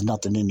miss. It was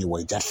nothing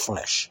anyway. That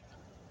flesh,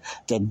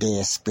 that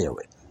dead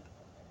spirit.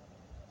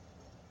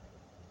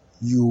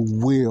 You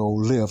will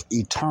live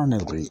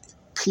eternally,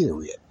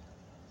 period.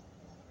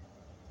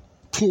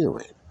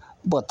 Period.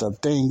 But the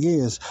thing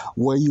is,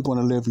 where you going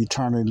to live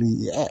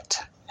eternally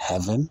at?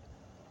 Heaven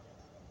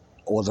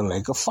or the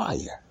lake of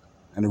fire?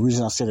 And the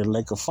reason I say the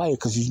lake of fire,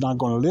 because you're not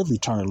going to live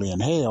eternally in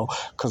hell.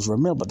 Because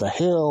remember, the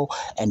hell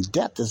and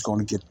death is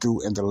going to get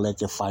through in the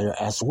lake of fire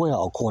as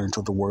well, according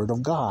to the word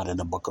of God in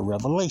the book of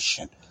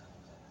Revelation.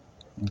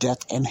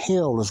 Death and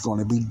hell is going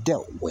to be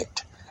dealt with.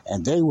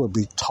 And they will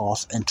be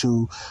tossed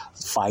into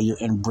fire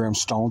and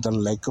brimstone, the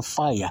lake of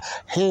fire.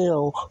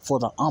 Hell, for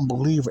the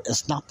unbeliever,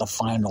 is not the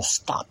final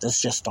stop. It's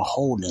just a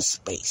holding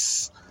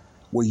space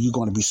where you're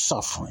going to be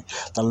suffering.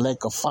 The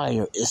lake of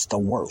fire is the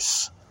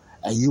worst.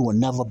 And you will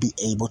never be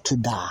able to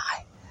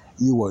die.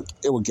 It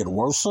will get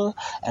worse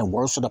and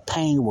worse. The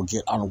pain will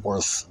get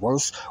worse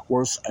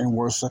and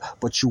worse.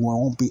 But you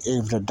won't be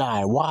able to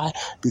die. Why?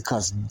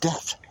 Because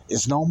death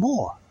is no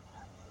more.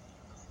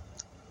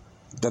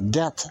 The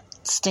death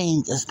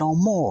sting is no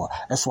more.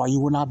 That's why you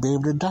will not be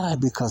able to die,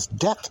 because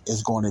death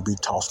is going to be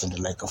tossed in the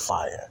lake of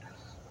fire.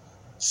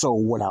 So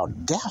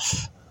without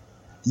death,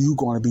 you're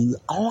going to be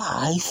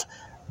alive,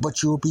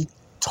 but you'll be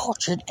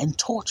tortured and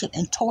tortured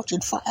and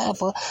tortured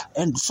forever,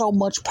 and so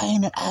much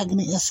pain and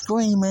agony and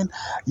screaming.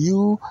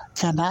 You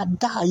cannot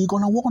die. You're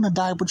going to want to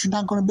die, but you're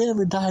not going to be able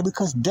to die,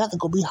 because death is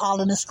going to be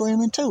hollering and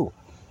screaming too.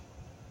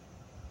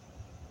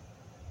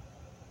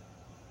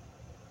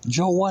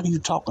 Joe, why are you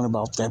talking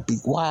about that?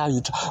 Why are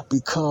you?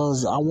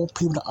 Because I want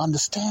people to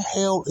understand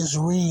hell is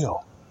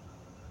real.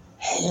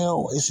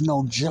 Hell is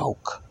no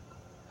joke.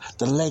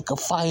 The lake of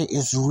fire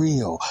is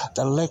real.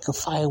 The lake of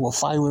fire with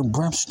fire and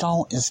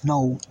brimstone is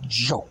no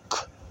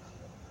joke.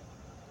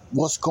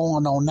 What's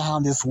going on now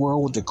in this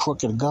world with the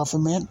crooked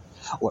government,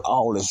 with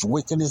all this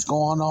wickedness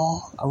going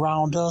on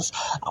around us,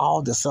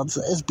 all this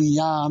other, it's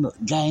beyond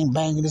gang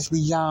banging, it's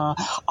beyond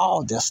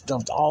all this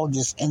stuff, all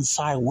this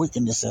inside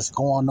wickedness that's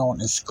going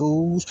on in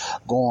schools,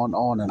 going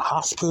on in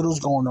hospitals,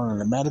 going on in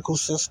the medical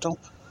system.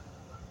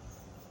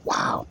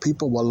 Wow,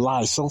 people will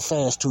lie so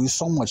fast to you,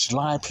 so much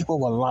lying. People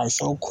will lie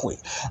so quick.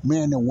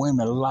 Men and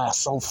women lie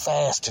so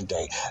fast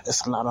today.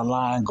 It's a lot of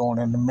lying going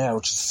in the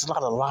marriage. It's a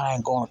lot of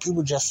lying going on.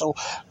 People just so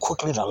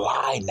quickly to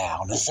lie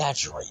now and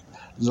exaggerate.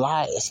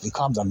 Lie has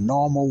become the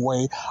normal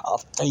way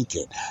of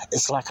thinking.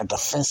 It's like a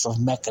defensive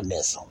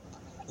mechanism.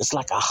 It's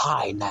like a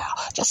hide now.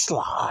 Just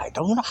lie. You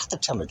don't have to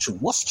tell the truth.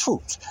 What's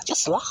truth?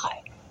 Just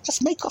lie.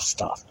 Just make up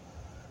stuff.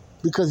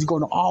 Because you're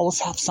going to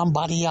always have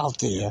somebody out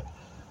there,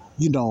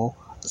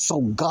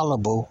 so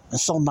gullible and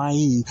so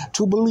naive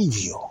to believe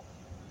you.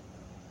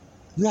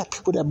 You have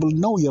people that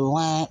know you're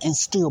lying and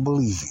still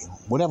believe you,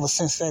 whatever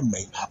sense that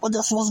makes. But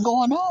that's what's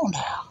going on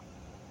now.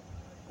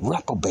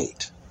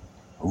 Reprobate.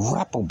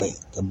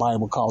 The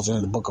Bible calls it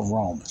in the book of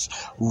Romans.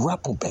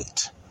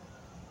 Reprobate.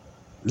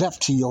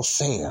 Left to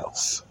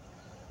yourselves.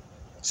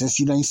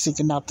 Since you ain't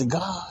seeking out the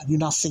God, you're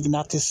not seeking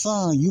out the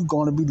Son, you're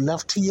going to be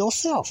left to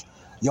yourself,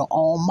 your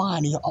own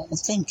mind and your own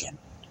thinking.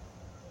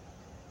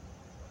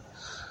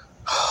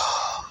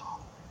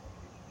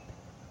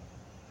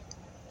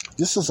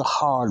 This is a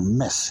hard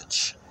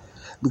message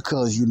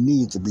because you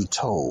need to be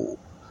told.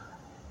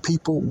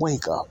 People,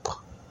 wake up.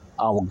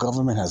 Our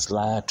government has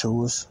lied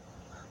to us.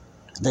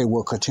 They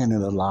will continue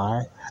to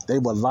lie. They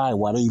will lie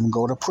while they even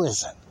go to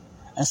prison.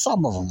 And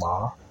some of them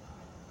are.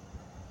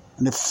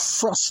 And it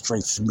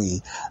frustrates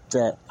me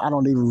that I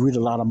don't even read a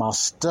lot of my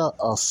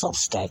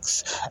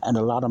Substacks and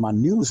a lot of my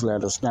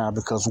newsletters now,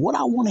 because what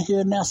I want to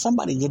hear now,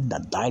 somebody getting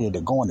indicted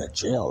or going to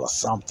jail or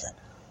something.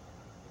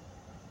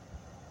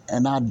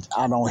 And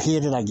I don't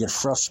hear that, I get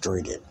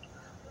frustrated.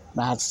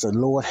 And I have to say,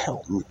 Lord,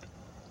 help me.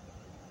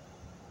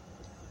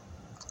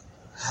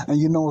 And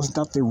you know, there's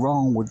nothing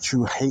wrong with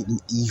you hating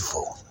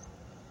evil.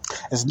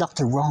 There's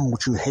nothing wrong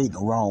with you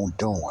hating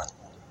wrongdoing.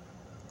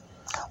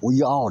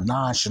 We all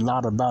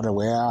nonchalant about it.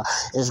 Well,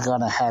 it's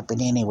going to happen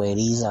anyway.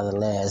 These are the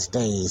last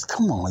days.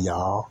 Come on,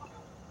 y'all.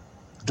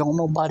 Don't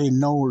nobody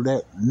know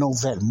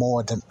that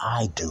more than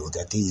I do,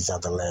 that these are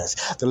the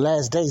last. The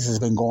last days has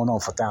been going on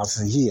for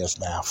thousands of years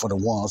now, for the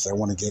ones that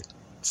want to get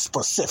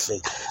specific.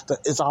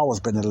 It's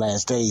always been the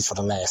last days for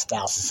the last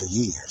thousands of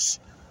years.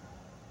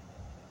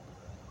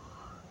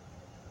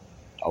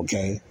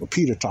 Okay? Well,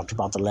 Peter talked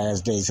about the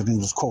last days, and he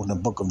was quoting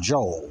the book of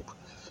Job,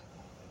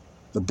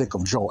 the book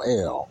of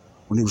Joel,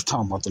 when he was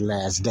talking about the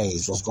last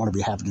days, what's going to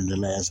be happening in the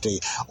last day,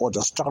 or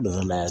the start of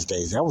the last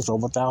days. That was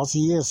over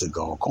 1,000 years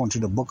ago, according to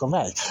the book of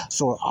Acts.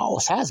 So it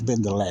always has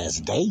been the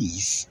last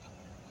days.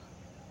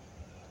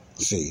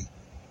 See,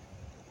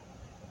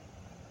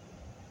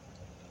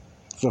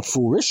 the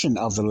fruition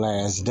of the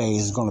last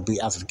days is going to be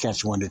after the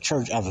catch you in the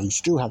church, after you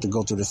still have to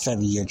go through the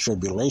 7-year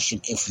tribulation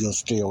if you're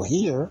still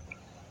here.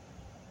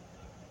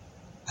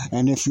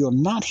 And if you're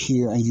not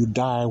here and you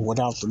die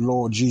without the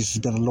Lord Jesus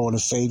being the Lord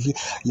and Savior,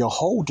 your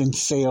holding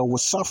cell with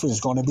suffering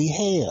is going to be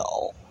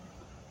hell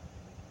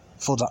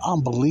for the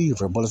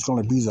unbeliever. But it's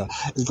going to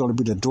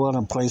be the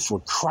dwelling place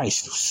with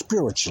Christ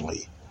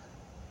spiritually.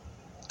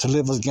 To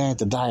live as gain,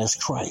 to die as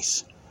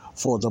Christ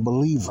for the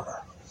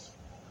believer.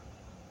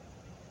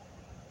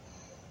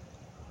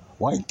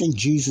 Why do you think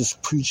Jesus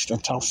preached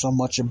and talked so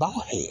much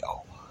about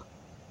hell?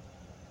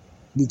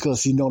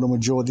 Because he know the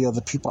majority of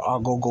the people are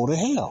going to go to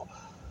hell.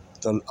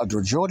 The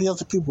majority of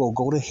the people will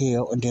go to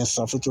hell and then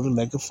suffer through the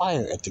lake of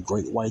fire at the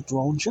great white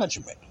throne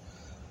judgment.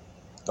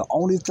 The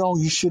only throne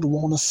you should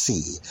want to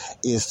see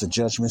is the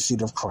judgment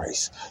seat of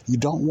Christ. You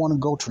don't want to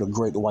go to the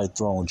great white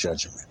throne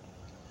judgment.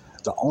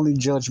 The only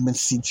judgment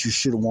seat you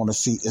should want to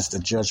see is the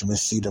judgment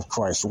seat of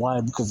Christ.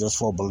 Why? Because that's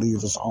for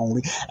believers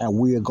only, and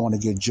we are going to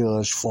get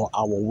judged for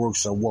our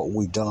works of what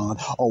we done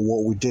or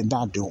what we did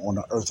not do on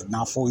the earth.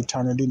 Not for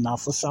eternity, not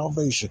for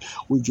salvation.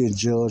 We get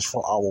judged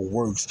for our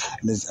works,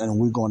 and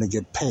we're going to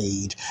get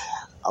paid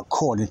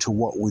according to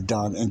what we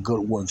done in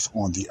good works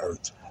on the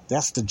earth.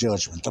 That's the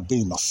judgment, the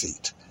bema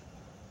seat.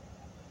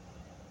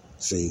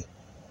 See?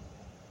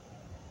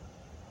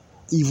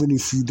 Even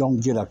if you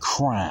don't get a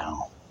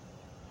crown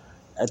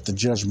at the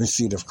judgment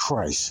seat of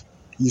Christ,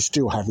 you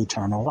still have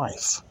eternal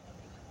life.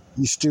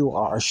 You still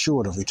are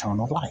assured of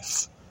eternal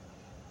life.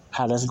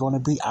 How that's going to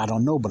be, I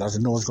don't know, but I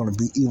know it's going to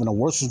be even the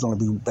worst. It's going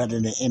to be better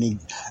than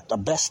the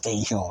best thing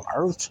here on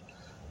earth.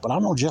 But I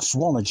don't just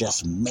want to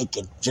just make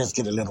it, just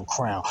get a little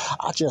crown.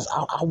 I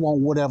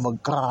want whatever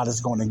God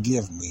is going to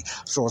give me.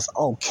 So it's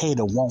okay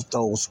to want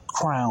those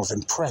crowns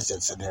and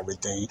presents and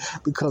everything,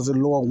 because the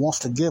Lord wants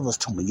to give us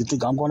to me. You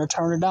think I'm going to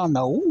turn it down?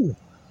 No.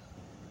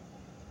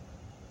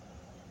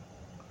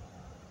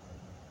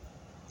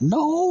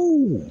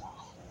 No.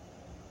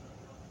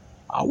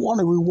 I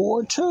want a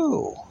reward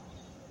too.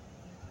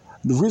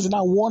 The reason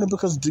I want it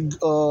because,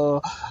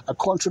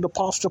 according to the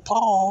Apostle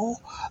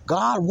Paul,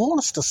 God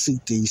wants us to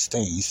seek these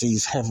things,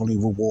 these heavenly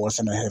rewards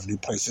in the heavenly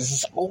places.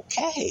 It's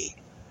okay.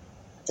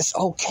 It's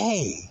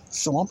okay.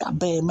 So I'm not a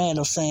bad man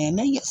of saying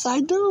that. Yes, I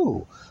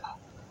do.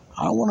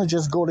 I don't want to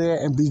just go there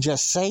and be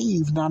just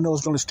saved. And I know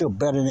it's going to still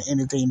better than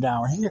anything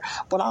down here,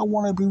 but I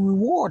want to be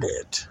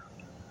rewarded.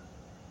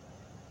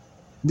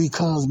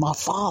 Because my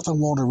Father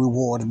want to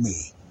reward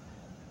me.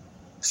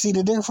 See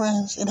the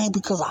difference? It ain't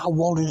because I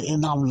want it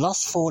and I'm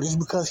lust for it. It's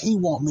because he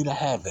want me to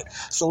have it.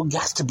 So it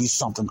got to be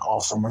something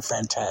awesome and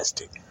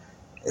fantastic.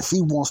 If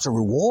he wants to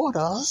reward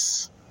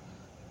us,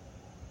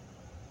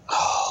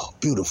 oh,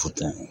 beautiful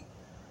thing.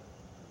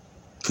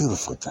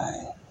 Beautiful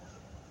thing.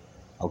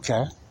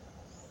 Okay?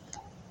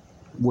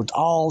 With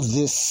all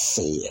this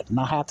said, and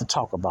I have to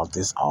talk about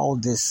this, all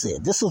this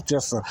said, this was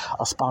just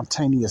a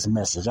spontaneous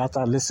message. After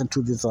I listened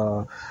to this,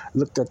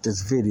 looked at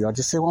this video, I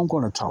just said, well, I'm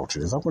going to talk to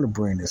this. I'm going to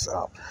bring this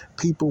up.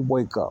 People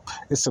wake up.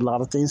 It's a lot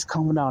of things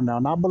coming out now,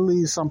 and I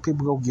believe some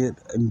people go get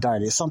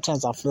indicted.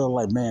 Sometimes I feel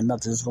like, man,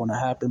 nothing's going to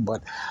happen,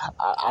 but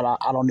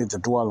I don't need to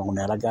dwell on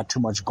that. I got too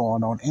much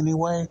going on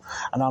anyway,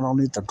 and I don't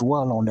need to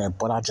dwell on that,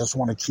 but I just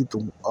want to keep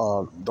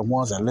the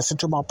ones that listen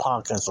to my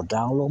podcast or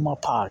download my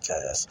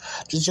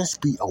podcast to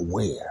just be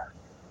aware.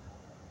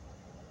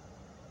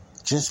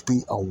 Just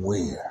be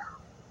aware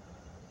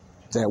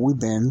that we've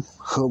been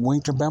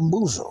hoodwinked and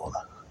bamboozled.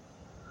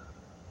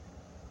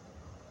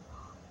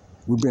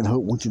 We've been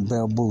hoodwinked and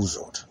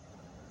bamboozled.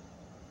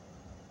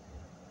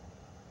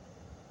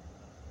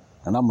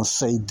 And I'm going to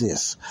say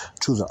this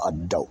to the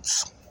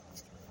adults.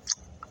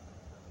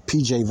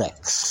 PJ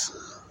Vax.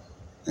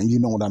 And you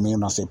know what I mean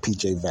when I say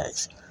PJ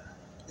Vax.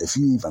 If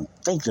you even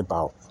think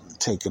about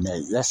taking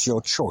that, that's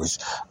your choice.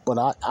 But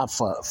I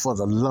for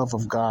the love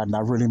of God, and I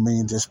really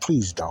mean this,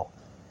 please don't.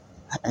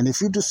 And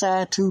if you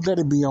decide to, let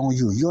it be on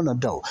you. You're an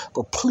adult.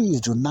 But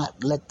please do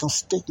not let them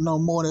stick no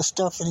more of that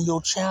stuff in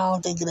your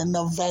child. They get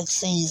enough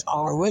vaccines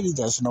already.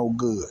 That's no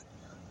good.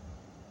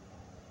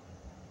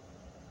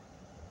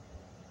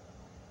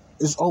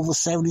 It's over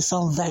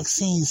 70-some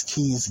vaccines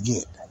kids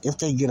get. If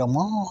they get them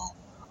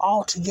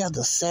all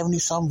together,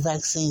 70-some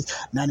vaccines.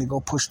 Now they go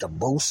push the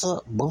booster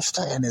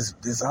and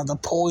there's other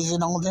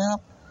poison on them.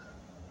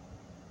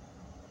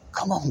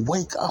 Come on,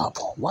 wake up.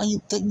 Why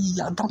you think,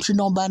 don't you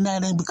know by now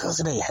it ain't because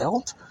of their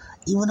health?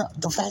 Even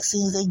the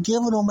vaccines they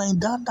giving them ain't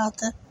done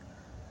nothing.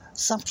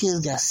 Some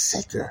kids got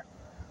sicker.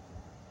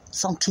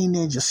 Some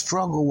teenagers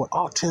struggle with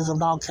autism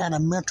and all kind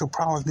of mental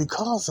problems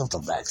because of the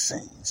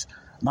vaccines.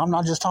 Now, I'm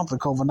not just talking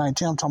about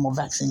COVID-19, I'm talking about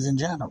vaccines in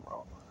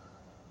general.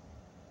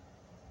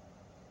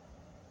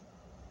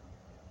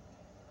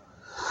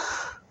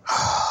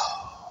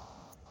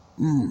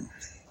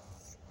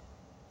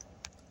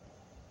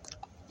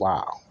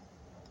 Wow.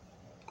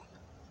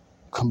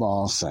 Come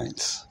on,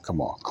 saints.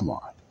 Come on.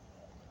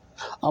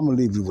 I'm going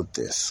to leave you with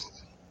this.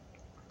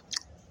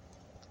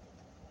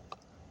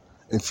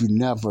 If you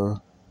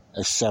never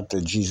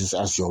accepted Jesus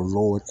as your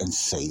Lord and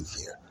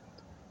Savior,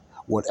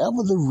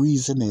 whatever the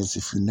reason is,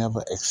 if you never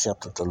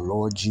accepted the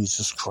Lord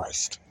Jesus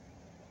Christ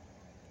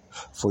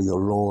for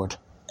your Lord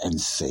and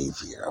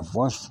Savior,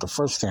 the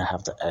first thing I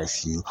have to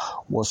ask you,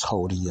 what's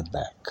holding you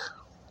back?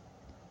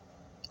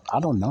 I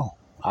don't know.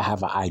 I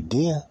have an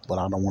idea, but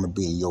I don't want to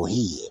be in your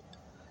head.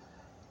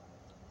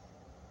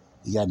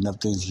 You got enough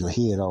things in your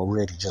head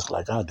already, just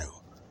like I do.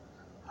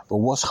 But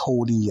what's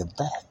holding you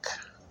back?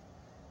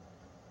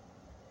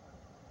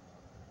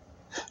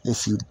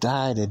 If you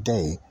die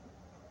today,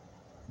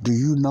 do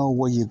you know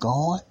where you're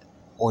going?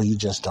 Or you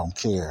just don't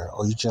care?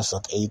 Or you just an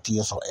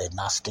atheist or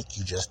agnostic,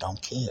 you just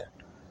don't care?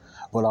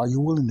 But are you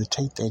willing to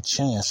take that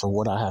chance for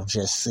what I have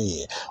just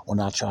said when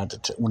I'm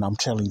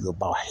telling you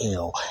about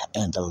hell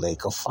and the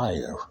lake of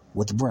fire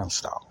with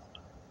brimstone?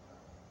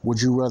 Would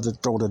you rather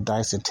throw the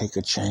dice and take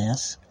a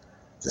chance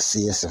to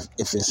see if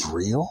it's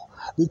real?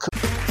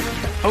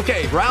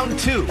 Okay, round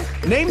two.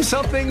 Name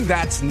something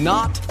that's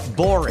not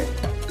boring.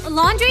 A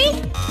laundry?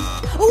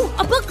 Ooh,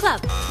 a book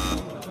club.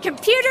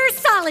 Computer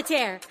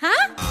solitaire,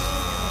 huh?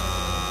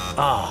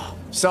 Ah,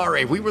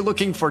 sorry, we were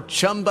looking for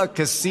Chumba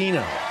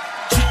Casino.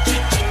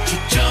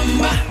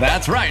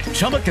 That's right,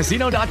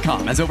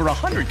 ChumbaCasino.com has over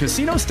 100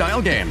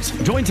 casino-style games.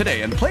 Join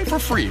today and play for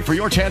free for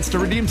your chance to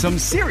redeem some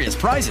serious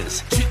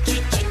prizes.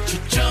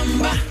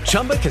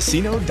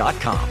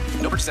 ChumbaCasino.com.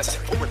 No purchase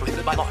necessary. Void where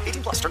prohibited by law.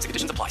 18+ terms and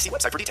conditions apply. See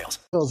website for details.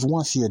 Because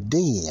once you're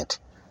dead,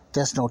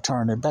 there's no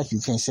turning back. You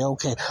can't say,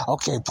 okay,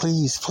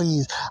 please,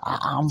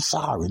 I'm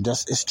sorry.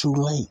 It's too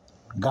late.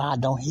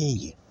 God don't hear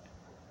you.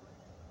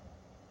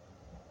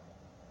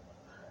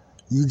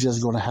 You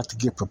just going to have to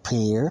get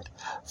prepared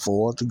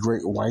for the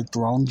great white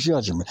throne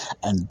judgment.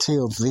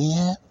 Until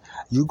then,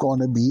 you're going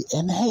to be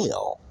in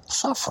hell,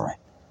 suffering.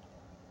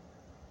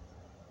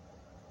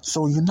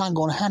 So you're not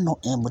going to have no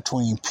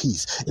in-between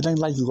peace. It ain't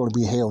like you're going to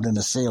be held in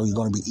a cell, you're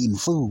going to be eating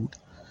food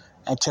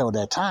until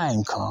that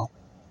time comes.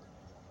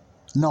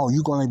 No,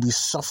 you're going to be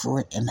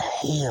suffering in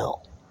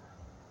hell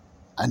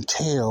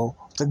until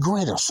the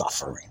greater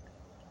suffering.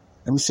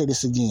 Let me say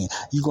this again.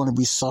 You're going to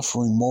be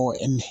suffering more,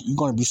 and you're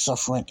going to be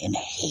suffering in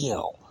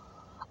hell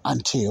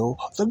until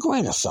the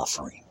greater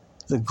suffering,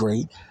 the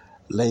great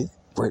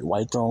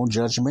white throne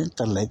judgment,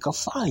 the lake of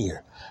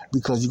fire,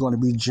 because you're going to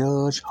be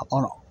judged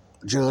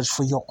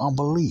for your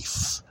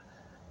unbelief.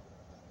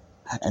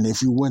 And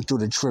if you went through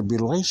the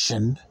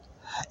tribulation,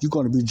 you're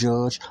going to be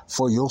judged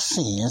for your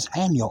sins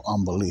and your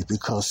unbelief,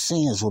 because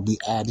sins will be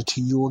added to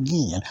you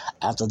again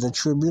after the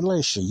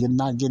tribulation. You're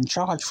not getting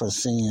charged for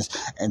sins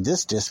in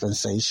this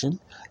dispensation.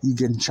 You're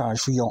getting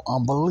charged for your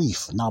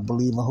unbelief, not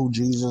believing who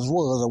Jesus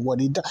was or what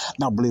he done,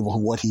 not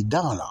believing what he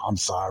done.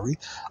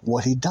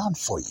 What he done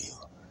for you.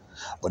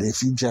 But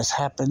if you just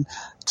happen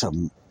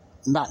to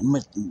not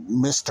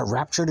miss the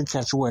rapture to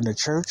catch you in the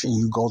church, and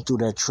you go through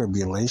that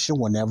tribulation,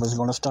 whenever it's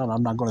going to start,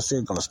 I'm not going to say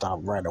it's going to stop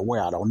right away.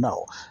 I don't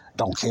know.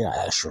 Don't care,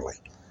 actually.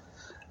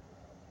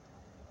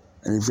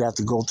 And if you have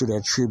to go through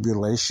that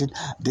tribulation,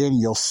 then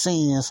your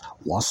sins,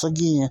 once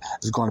again,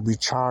 is going to be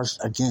charged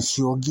against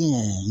you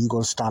again. You're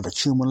going to start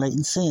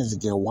accumulating sins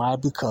again. Why?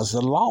 Because the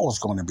law is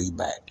going to be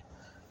back.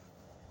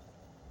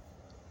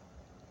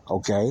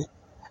 Okay?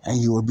 And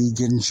you will be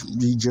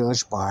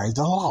judged by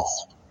the law.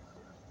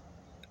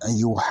 And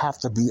you will have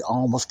to be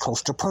almost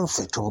close to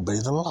perfect to obey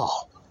the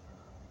law.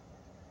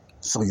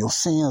 So your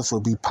sins will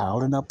be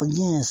piling up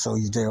again. So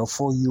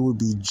therefore you will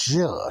be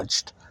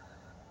judged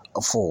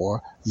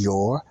for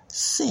your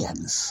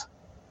sins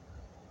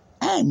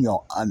and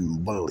your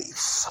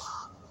unbelief.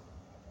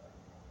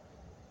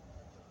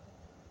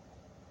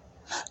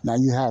 Now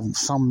you have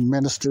some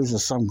ministers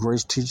and some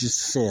grace teachers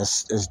say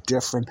it's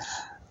different.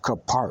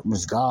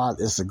 compartments. God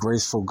is a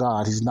graceful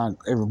God.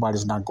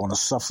 Everybody's not going to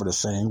suffer the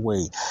same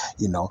way.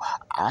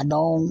 I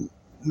don't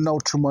know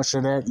too much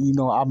of that.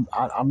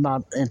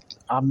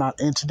 I'm not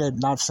into that.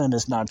 Not saying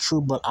it's not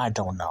true, but I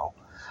don't know.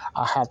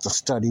 I have to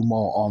study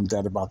more on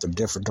that about the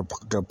different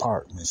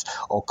departments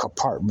or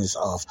compartments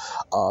of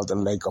the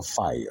lake of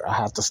fire. I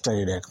have to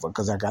study that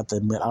because I got to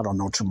admit I don't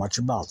know too much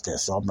about that,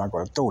 so I'm not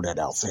going to throw that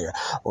out there.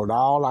 But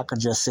all I can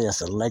just say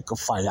is a lake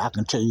of fire. I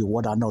can tell you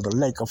what I know. The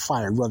lake of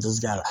fire, whether it's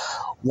got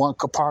one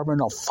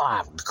compartment or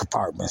 5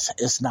 compartments,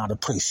 it's not a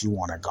place you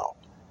want to go.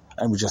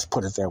 Let me just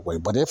put it that way.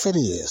 But if it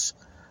is,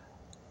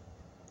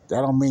 that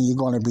don't mean you're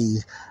going to be.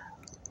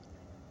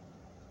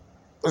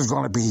 It's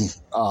going to be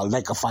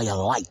lake of fire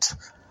light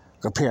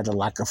compared to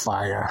lake of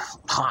fire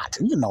hot,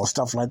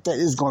 stuff like that.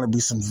 It's going to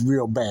be some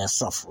real bad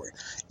suffering,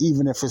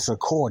 even if it's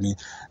according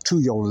to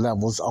your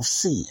levels of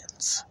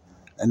sins.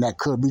 And that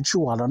could be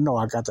true. I don't know.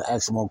 I got to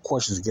ask more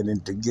questions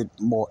to get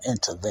more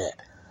into that.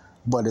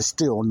 But it's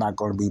still not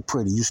going to be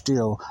pretty. You're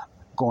still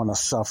going to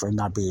suffer and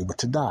not be able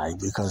to die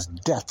because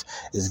death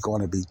is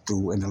going to be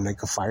through in the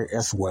lake of fire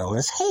as well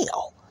as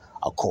hell,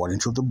 according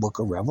to the book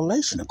of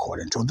Revelation,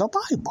 according to the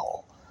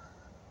Bible.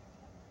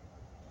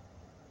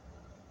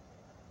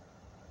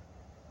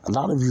 A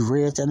lot of you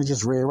read that and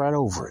just read right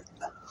over it.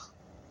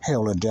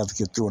 Hell and death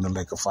get through in the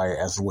lake of fire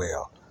as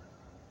well.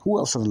 Who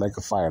else in the lake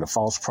of fire? The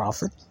false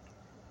prophet,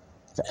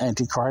 the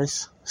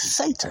Antichrist,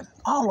 Satan.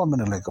 All of them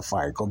in the lake of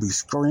fire. Going to be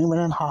screaming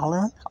and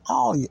hollering.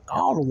 All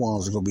the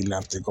ones are going to be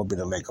left there. Going to be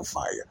the lake of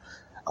fire,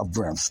 of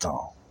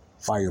brimstone,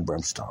 fire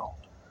brimstone.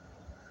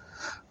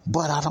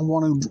 But I don't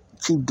want to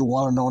keep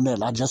dwelling on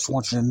that. I just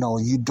want you to know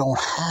you don't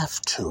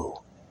have to.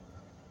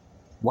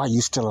 Why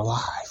you still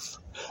alive?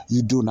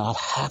 You do not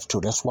have to.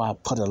 That's why I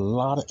put a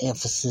lot of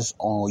emphasis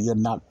on you're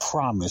not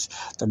promised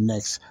the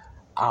next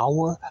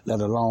hour, let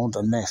alone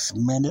the next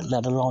minute,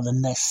 let alone the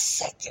next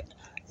second.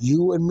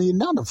 You and me,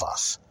 none of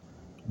us.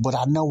 But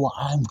I know where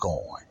I'm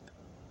going.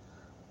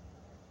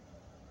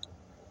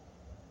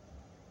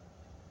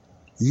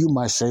 You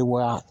might say,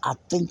 well, I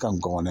think I'm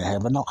going to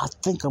heaven. No, I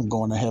think I'm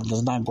going to heaven.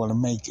 It's not going to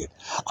make it.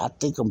 I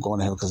think I'm going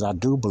to heaven because I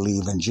do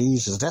believe in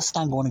Jesus. That's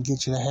not going to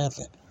get you to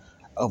heaven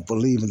of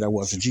believing there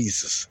was a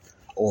Jesus.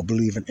 Or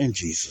believing in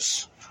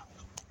Jesus.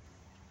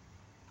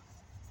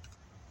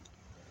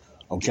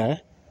 Okay?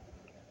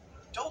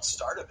 Don't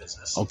start a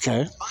business.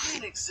 Okay. Buy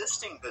an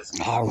existing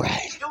business. All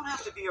right. You don't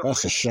have to be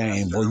That's a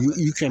shame. Boy,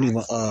 you can't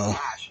even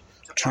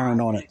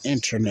turn on an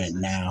internet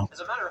now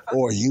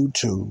or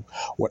YouTube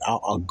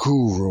without a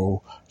guru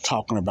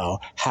talking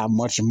about how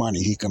much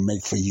money he can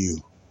make for you.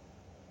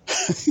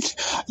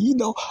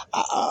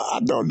 I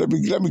don't. Let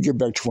me get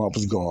back to where I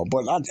was going.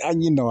 But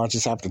I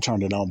just have to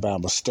turn it on by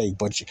mistake.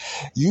 But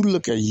you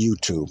look at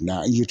YouTube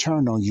now. You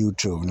turn on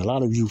YouTube, and a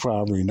lot of you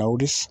probably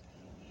notice,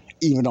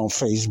 even on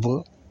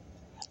Facebook,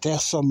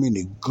 there's so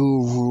many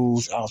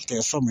gurus out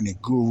there, so many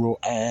guru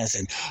ads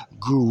and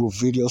guru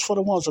videos. For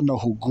the ones that know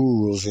who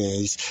gurus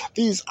is,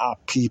 these are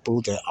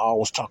people that are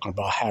always talking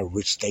about how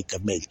rich they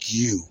can make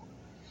you.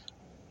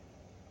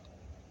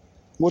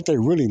 What they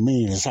really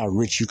mean is how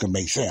rich you can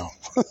make them.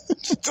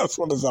 That's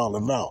what it's all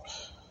about.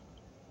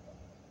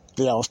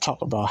 They always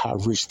talk about how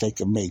rich they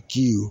can make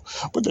you,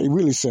 but they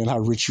really saying how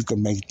rich you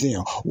can make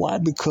them. Why?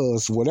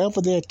 Because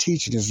whatever they're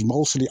teaching is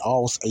mostly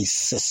always a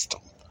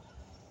system.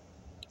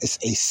 It's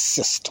a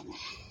system.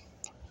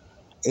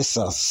 It's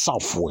a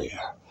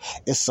software.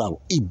 It's an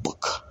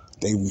ebook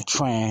they were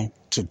trying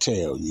to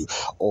tell you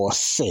or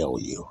sell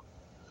you.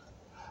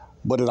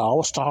 But it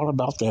always talking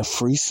about their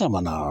free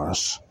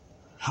seminars.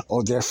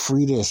 Or they're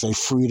free this, they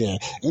free that.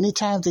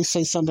 Anytime they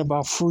say something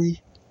about free,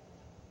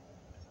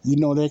 you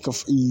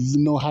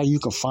know how you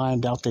can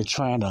find out they're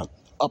trying to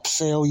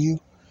upsell you.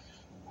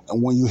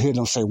 And when you hear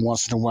them say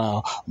once in a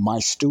while, my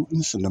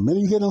students, and the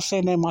minute you hear them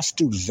say they're my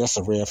students, that's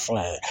a red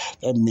flag.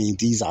 That means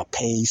these are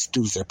paid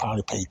students that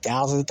probably paid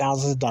thousands and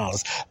thousands of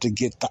dollars to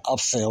get the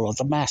upsell of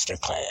the master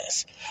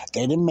class.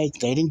 They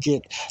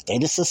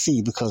didn't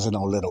succeed because of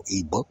no little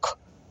ebook.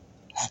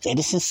 They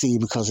didn't succeed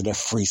because of their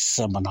free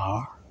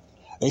seminar.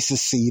 They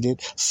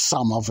succeeded,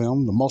 some of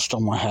them, most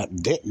of them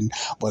didn't,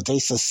 but they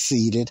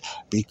succeeded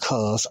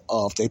because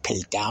they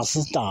paid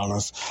thousands of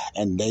dollars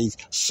and they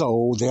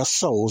sold their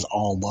souls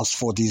almost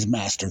for these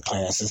master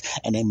classes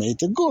and they made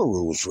the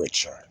gurus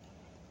richer.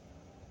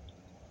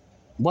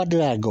 Why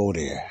did I go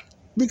there?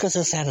 Because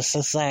that's how the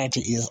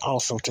society is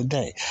also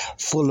today,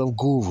 full of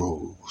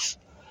gurus,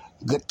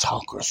 good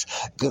talkers,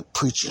 good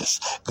preachers,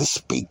 good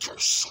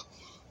speakers.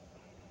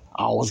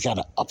 Always got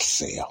to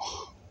upsell.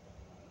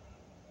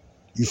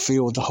 You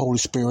filled with the Holy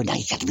Spirit. Now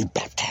you got to be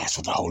baptized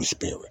with the Holy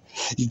Spirit.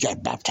 You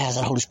got baptized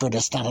with the Holy Spirit.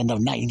 That's not enough.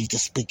 Now you need to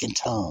speak in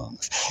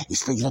tongues. You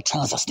speak in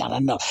tongues. That's not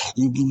enough.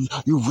 You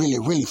really,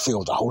 really feel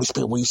with the Holy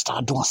Spirit when you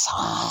start doing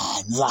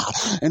signs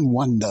and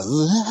wonders.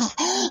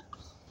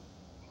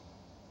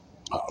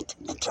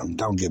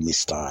 Don't get me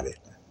started.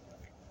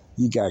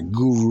 You got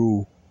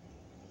guru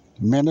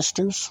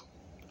ministers.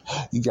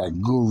 You got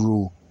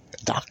guru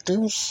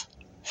doctors.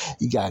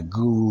 You got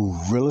guru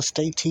real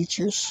estate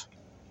teachers.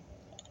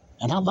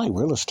 And I like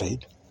real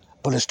estate.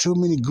 But it's too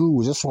many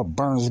gurus. That's what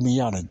burns me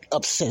out and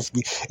upsets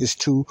me. It's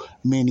too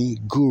many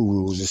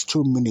gurus. It's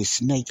too many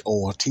snake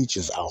oil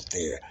teachers out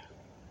there.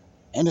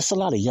 And it's a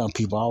lot of young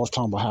people. I was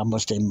talking about how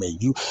much they make.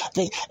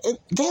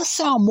 They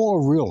sound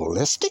more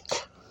realistic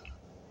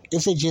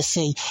if they just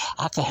say,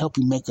 I can help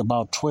you make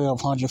about $1,200,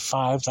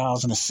 $5,000,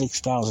 or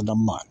 $6,000 a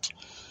month.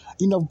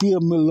 Be a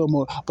little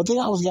more. But they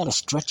always got to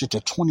stretch it to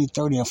 $20,000,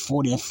 $30,000, and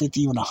 $40,000, and $50,000,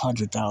 even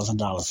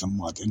 $100,000 a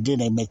month. And then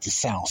they make it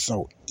sound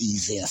so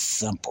easy and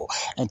simple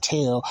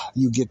until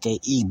you get their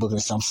ebook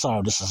and say, I'm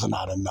sorry, this is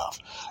not enough.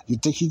 You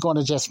think you're going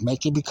to just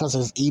make it because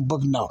of this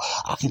ebook? No.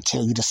 I can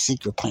tell you the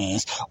secret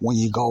plans when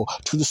you go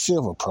to the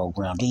silver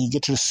program. Then you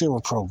get to the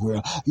silver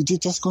program. You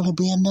think that's going to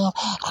be enough?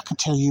 I can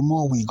tell you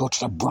more when you go to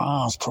the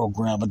bronze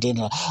program, and then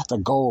the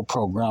gold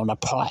program, the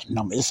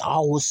platinum. It's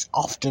always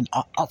often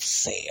an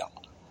upsell.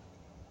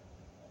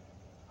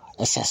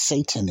 That's how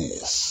Satan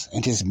is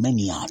and his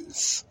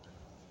minions.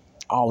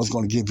 Always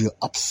going to give you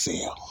an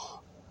upsell.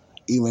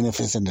 Even if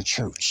it's in the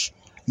church.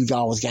 You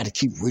always got to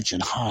keep reaching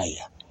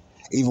higher.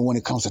 Even when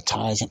it comes to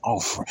tithes and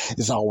offering,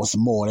 it's always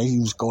more. They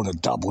used to go to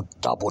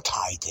double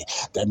tithing.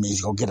 That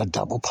means you're going to get a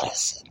double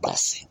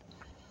blessing.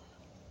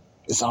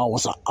 It's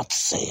always an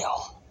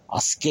upsell, a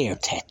scare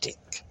tactic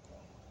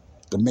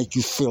to make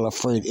you feel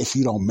afraid if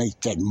you don't make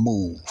that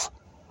move.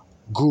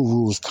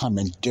 Gurus come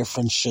in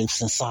different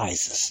shapes and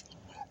sizes.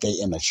 They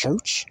in the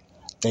church,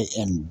 they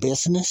in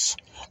business,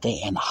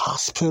 they in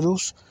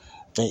hospitals,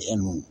 they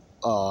in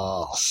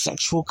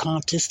sexual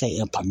contests, they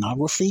in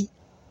pornography.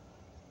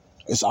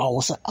 It's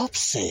always an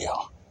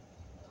upsell.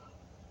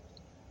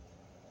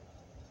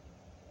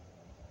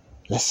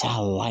 That's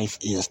how life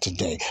is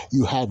today.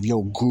 You have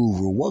your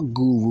guru. What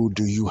guru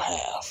do you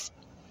have?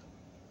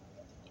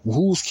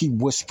 Who's keep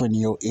whispering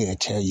in your ear,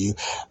 tell you,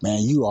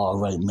 man, you all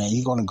right, man.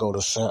 You're going to go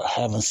to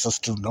heaven,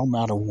 sister, no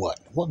matter what.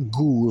 What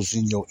guru's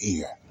in your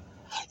ear?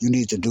 You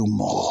need to do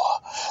more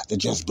than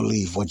just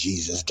believe what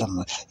Jesus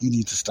done. You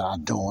need to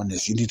start doing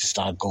this. You need to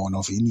start going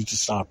over. You need to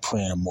start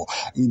praying more.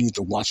 You need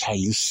to watch how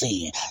you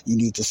sing. You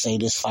need to say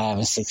this 5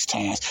 and 6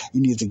 times.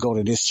 You need to go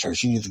to this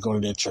church. You need to go to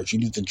that church. You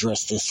need to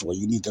dress this way.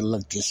 You need to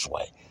look this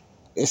way.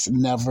 It's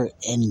never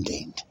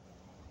ending.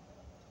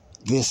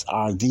 These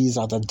are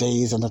the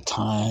days and the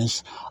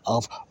times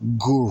of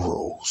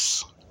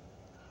gurus.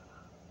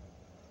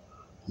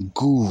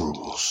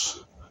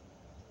 Gurus.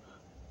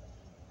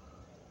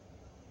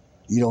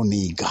 You don't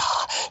need God.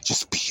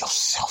 Just be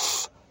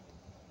yourself.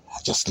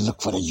 Just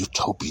look for the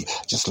utopia.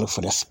 Just look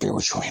for the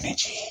spiritual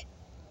energy.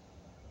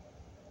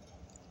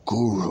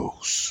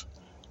 Gurus.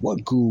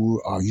 What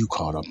guru are you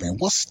caught up in?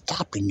 What's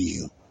stopping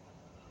you?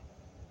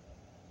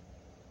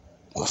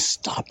 What's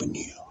stopping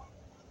you?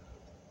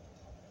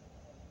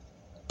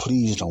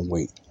 Please don't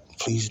wait.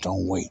 Please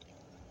don't wait.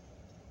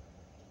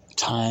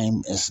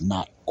 Time is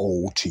not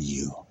owed to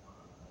you.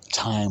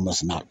 Time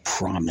is not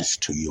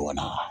promised to you and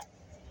I.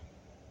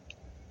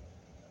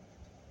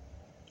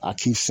 I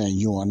keep saying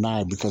you and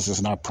I because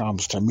it's not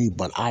promised to me,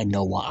 but I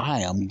know where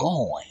I am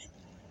going.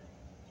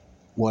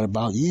 What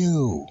about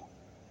you?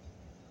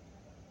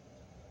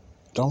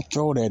 Don't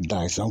throw that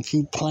dice. Don't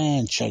keep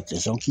playing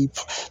checkers. Don't keep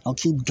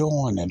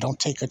doing that. Don't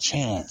take a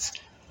chance.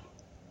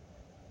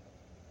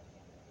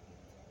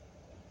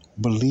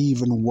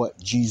 Believe in what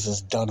Jesus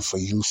done for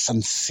you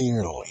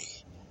sincerely.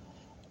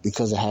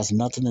 Because it has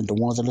nothing to, the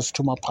ones that listen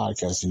to my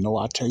podcast,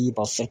 I tell you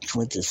about 2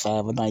 Corinthians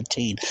 5 and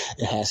 19.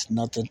 It has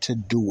nothing to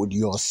do with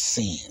your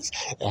sins.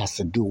 It has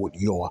to do with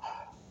your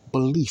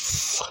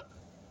belief.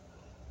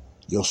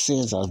 Your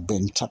sins have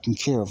been taken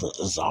care of.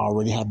 It's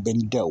already have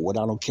been dealt with.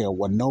 I don't care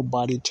what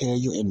nobody tell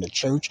you in the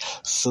church,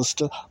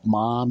 sister,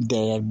 mom,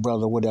 dad,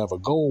 brother, whatever.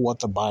 Go with what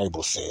the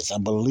Bible says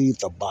and believe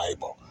the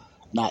Bible,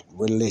 not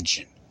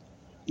religion,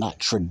 not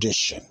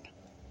tradition.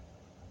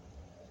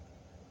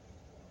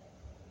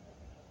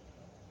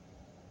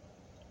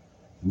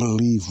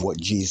 Believe what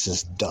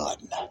Jesus done.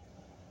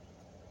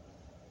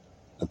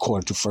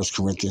 According to 1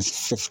 Corinthians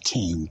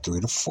 15,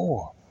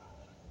 3-4.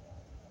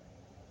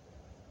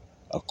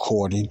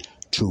 According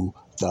to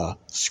the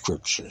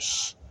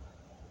scriptures.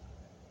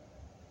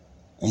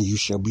 And you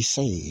shall be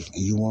saved.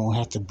 And you won't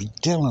have to be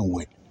dealing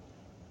with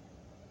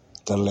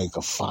the lake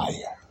of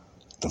fire,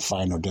 the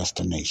final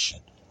destination,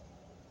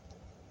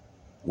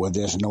 where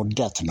there's no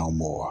death no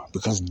more.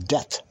 Because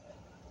death,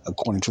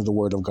 according to the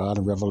word of God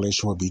in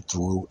Revelation, will be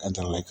through in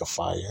the lake of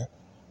fire.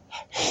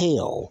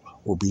 Hell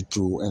will be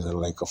through in the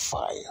lake of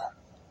fire.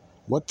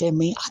 What that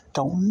mean? I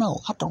don't know.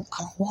 I don't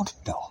want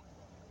to know.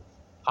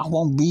 I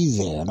won't be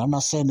there. And I'm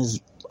not saying this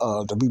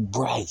to be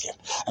bragging.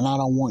 And I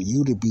don't want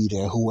you to be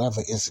there,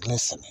 whoever is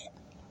listening.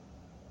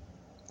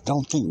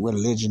 Don't think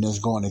religion is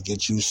going to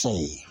get you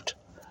saved.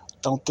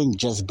 Don't think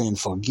just being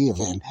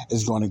forgiven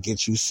is going to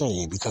get you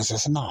saved, because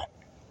it's not.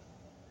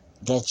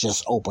 That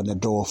just opened the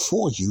door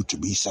for you to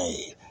be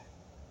saved.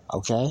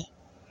 Okay?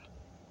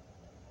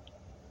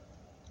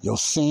 Your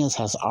sins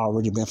has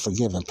already been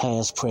forgiven,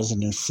 past,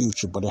 present, and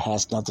future, but it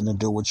has nothing to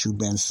do with you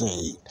being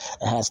saved.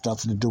 It has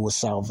nothing to do with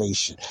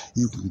salvation.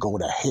 You can go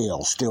to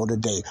hell still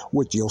today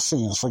with your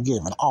sins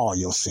forgiven, all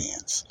your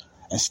sins,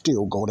 and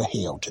still go to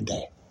hell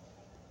today.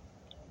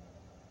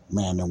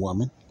 man and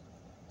woman,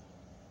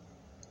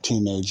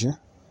 teenager,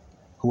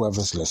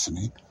 whoever's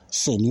listening,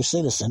 senior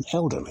citizen,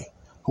 elderly,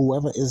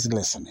 whoever is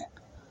listening.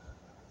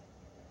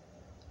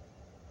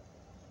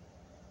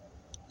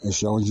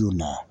 It's on you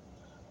now.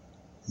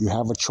 You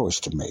have a choice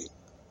to make.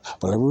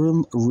 But let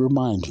me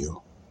remind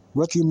you,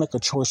 whether you make a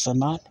choice or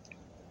not,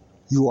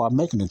 you are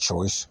making a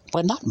choice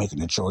by not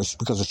making a choice,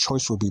 because a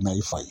choice will be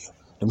made for you.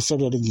 Let me say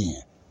that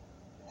again.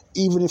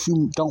 Even if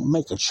you don't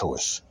make a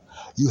choice,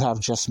 you have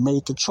just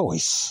made the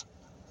choice.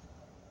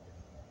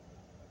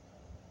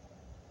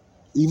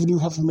 Even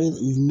if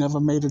you've never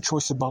made a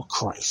choice about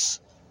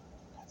Christ,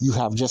 you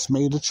have just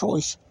made a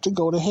choice to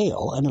go to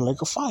hell and the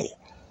lake of fire,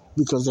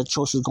 because that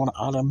choice is going to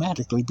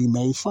automatically be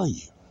made for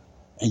you,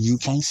 and you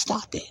can't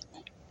stop it.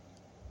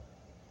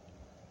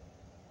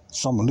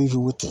 So I'm going to leave you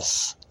with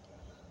this.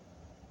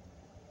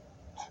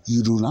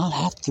 You do not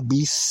have to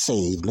be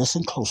saved,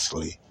 listen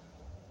closely,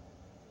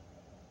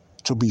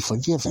 to be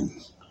forgiven.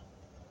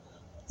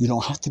 You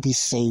don't have to be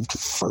saved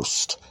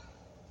first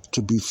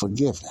to be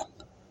forgiven.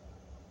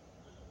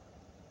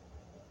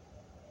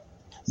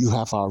 You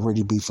have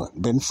already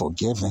been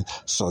forgiven,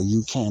 so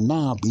you can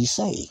now be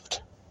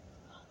saved.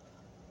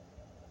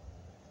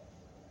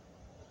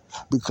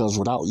 Because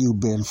without you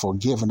being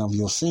forgiven of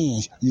your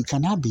sins, you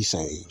cannot be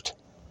saved.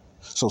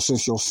 So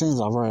since your sins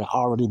have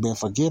already been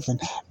forgiven,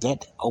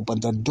 that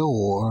opened the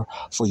door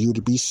for you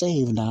to be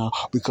saved now,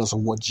 because of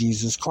what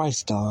Jesus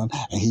Christ done.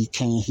 And he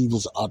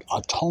was an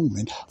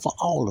atonement for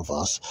all of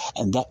us.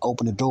 And that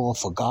opened the door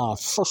for God,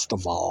 first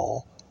of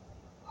all,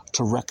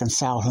 to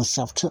reconcile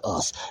himself to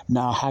us.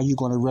 Now, how are you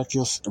going to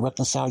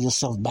reconcile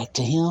yourself back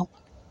to him?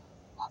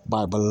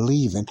 By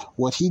believing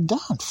what he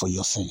done for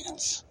your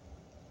sins.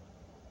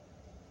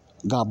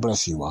 God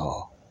bless you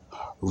all.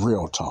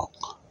 Real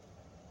talk.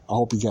 I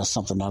hope you got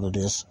something out of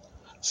this.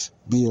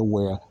 Be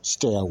aware,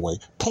 stay away,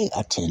 pay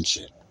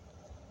attention.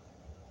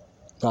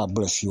 God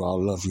bless you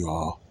all, love you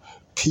all.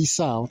 Peace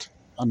out,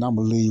 and I'm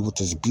going to leave with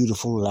this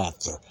beautiful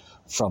laughter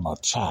from a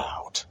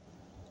child.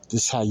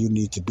 This is how you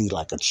need to be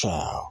like a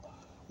child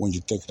when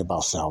you're thinking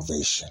about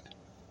salvation.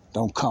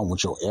 Don't come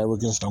with your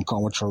arrogance, don't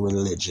come with your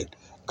religion.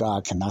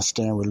 God cannot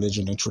stand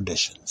religion and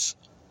traditions.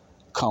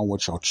 Come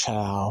with your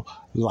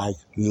childlike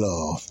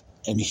love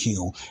and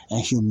your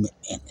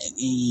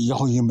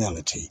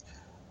humility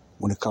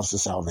when it comes to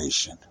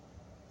salvation.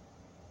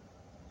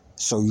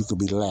 So you could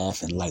be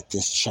laughing like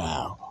this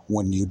child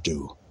when you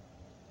do.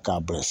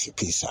 God bless you.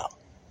 Peace out.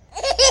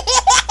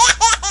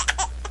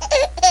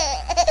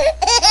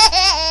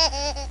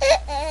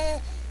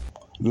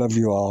 Love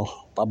you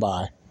all.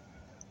 Bye-bye.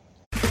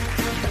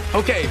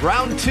 Okay,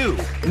 round two.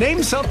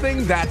 Name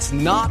something that's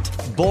not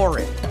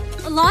boring.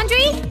 A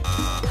laundry?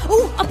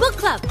 Ooh, a book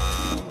club.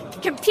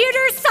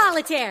 Computer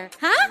solitaire,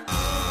 huh?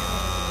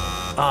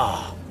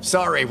 Ah,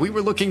 sorry, we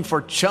were looking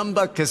for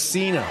Chumba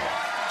Casino.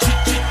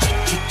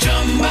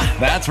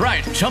 That's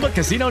right,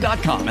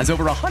 ChumbaCasino.com has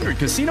over 100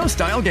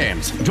 casino-style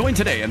games. Join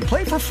today and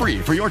play for free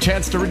for your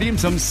chance to redeem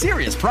some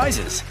serious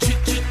prizes.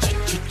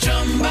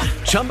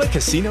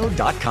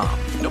 ChumbaCasino.com.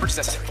 No purchase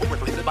necessary. Void where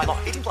prohibited by law.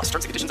 18+ terms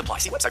and conditions apply.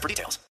 See website for details.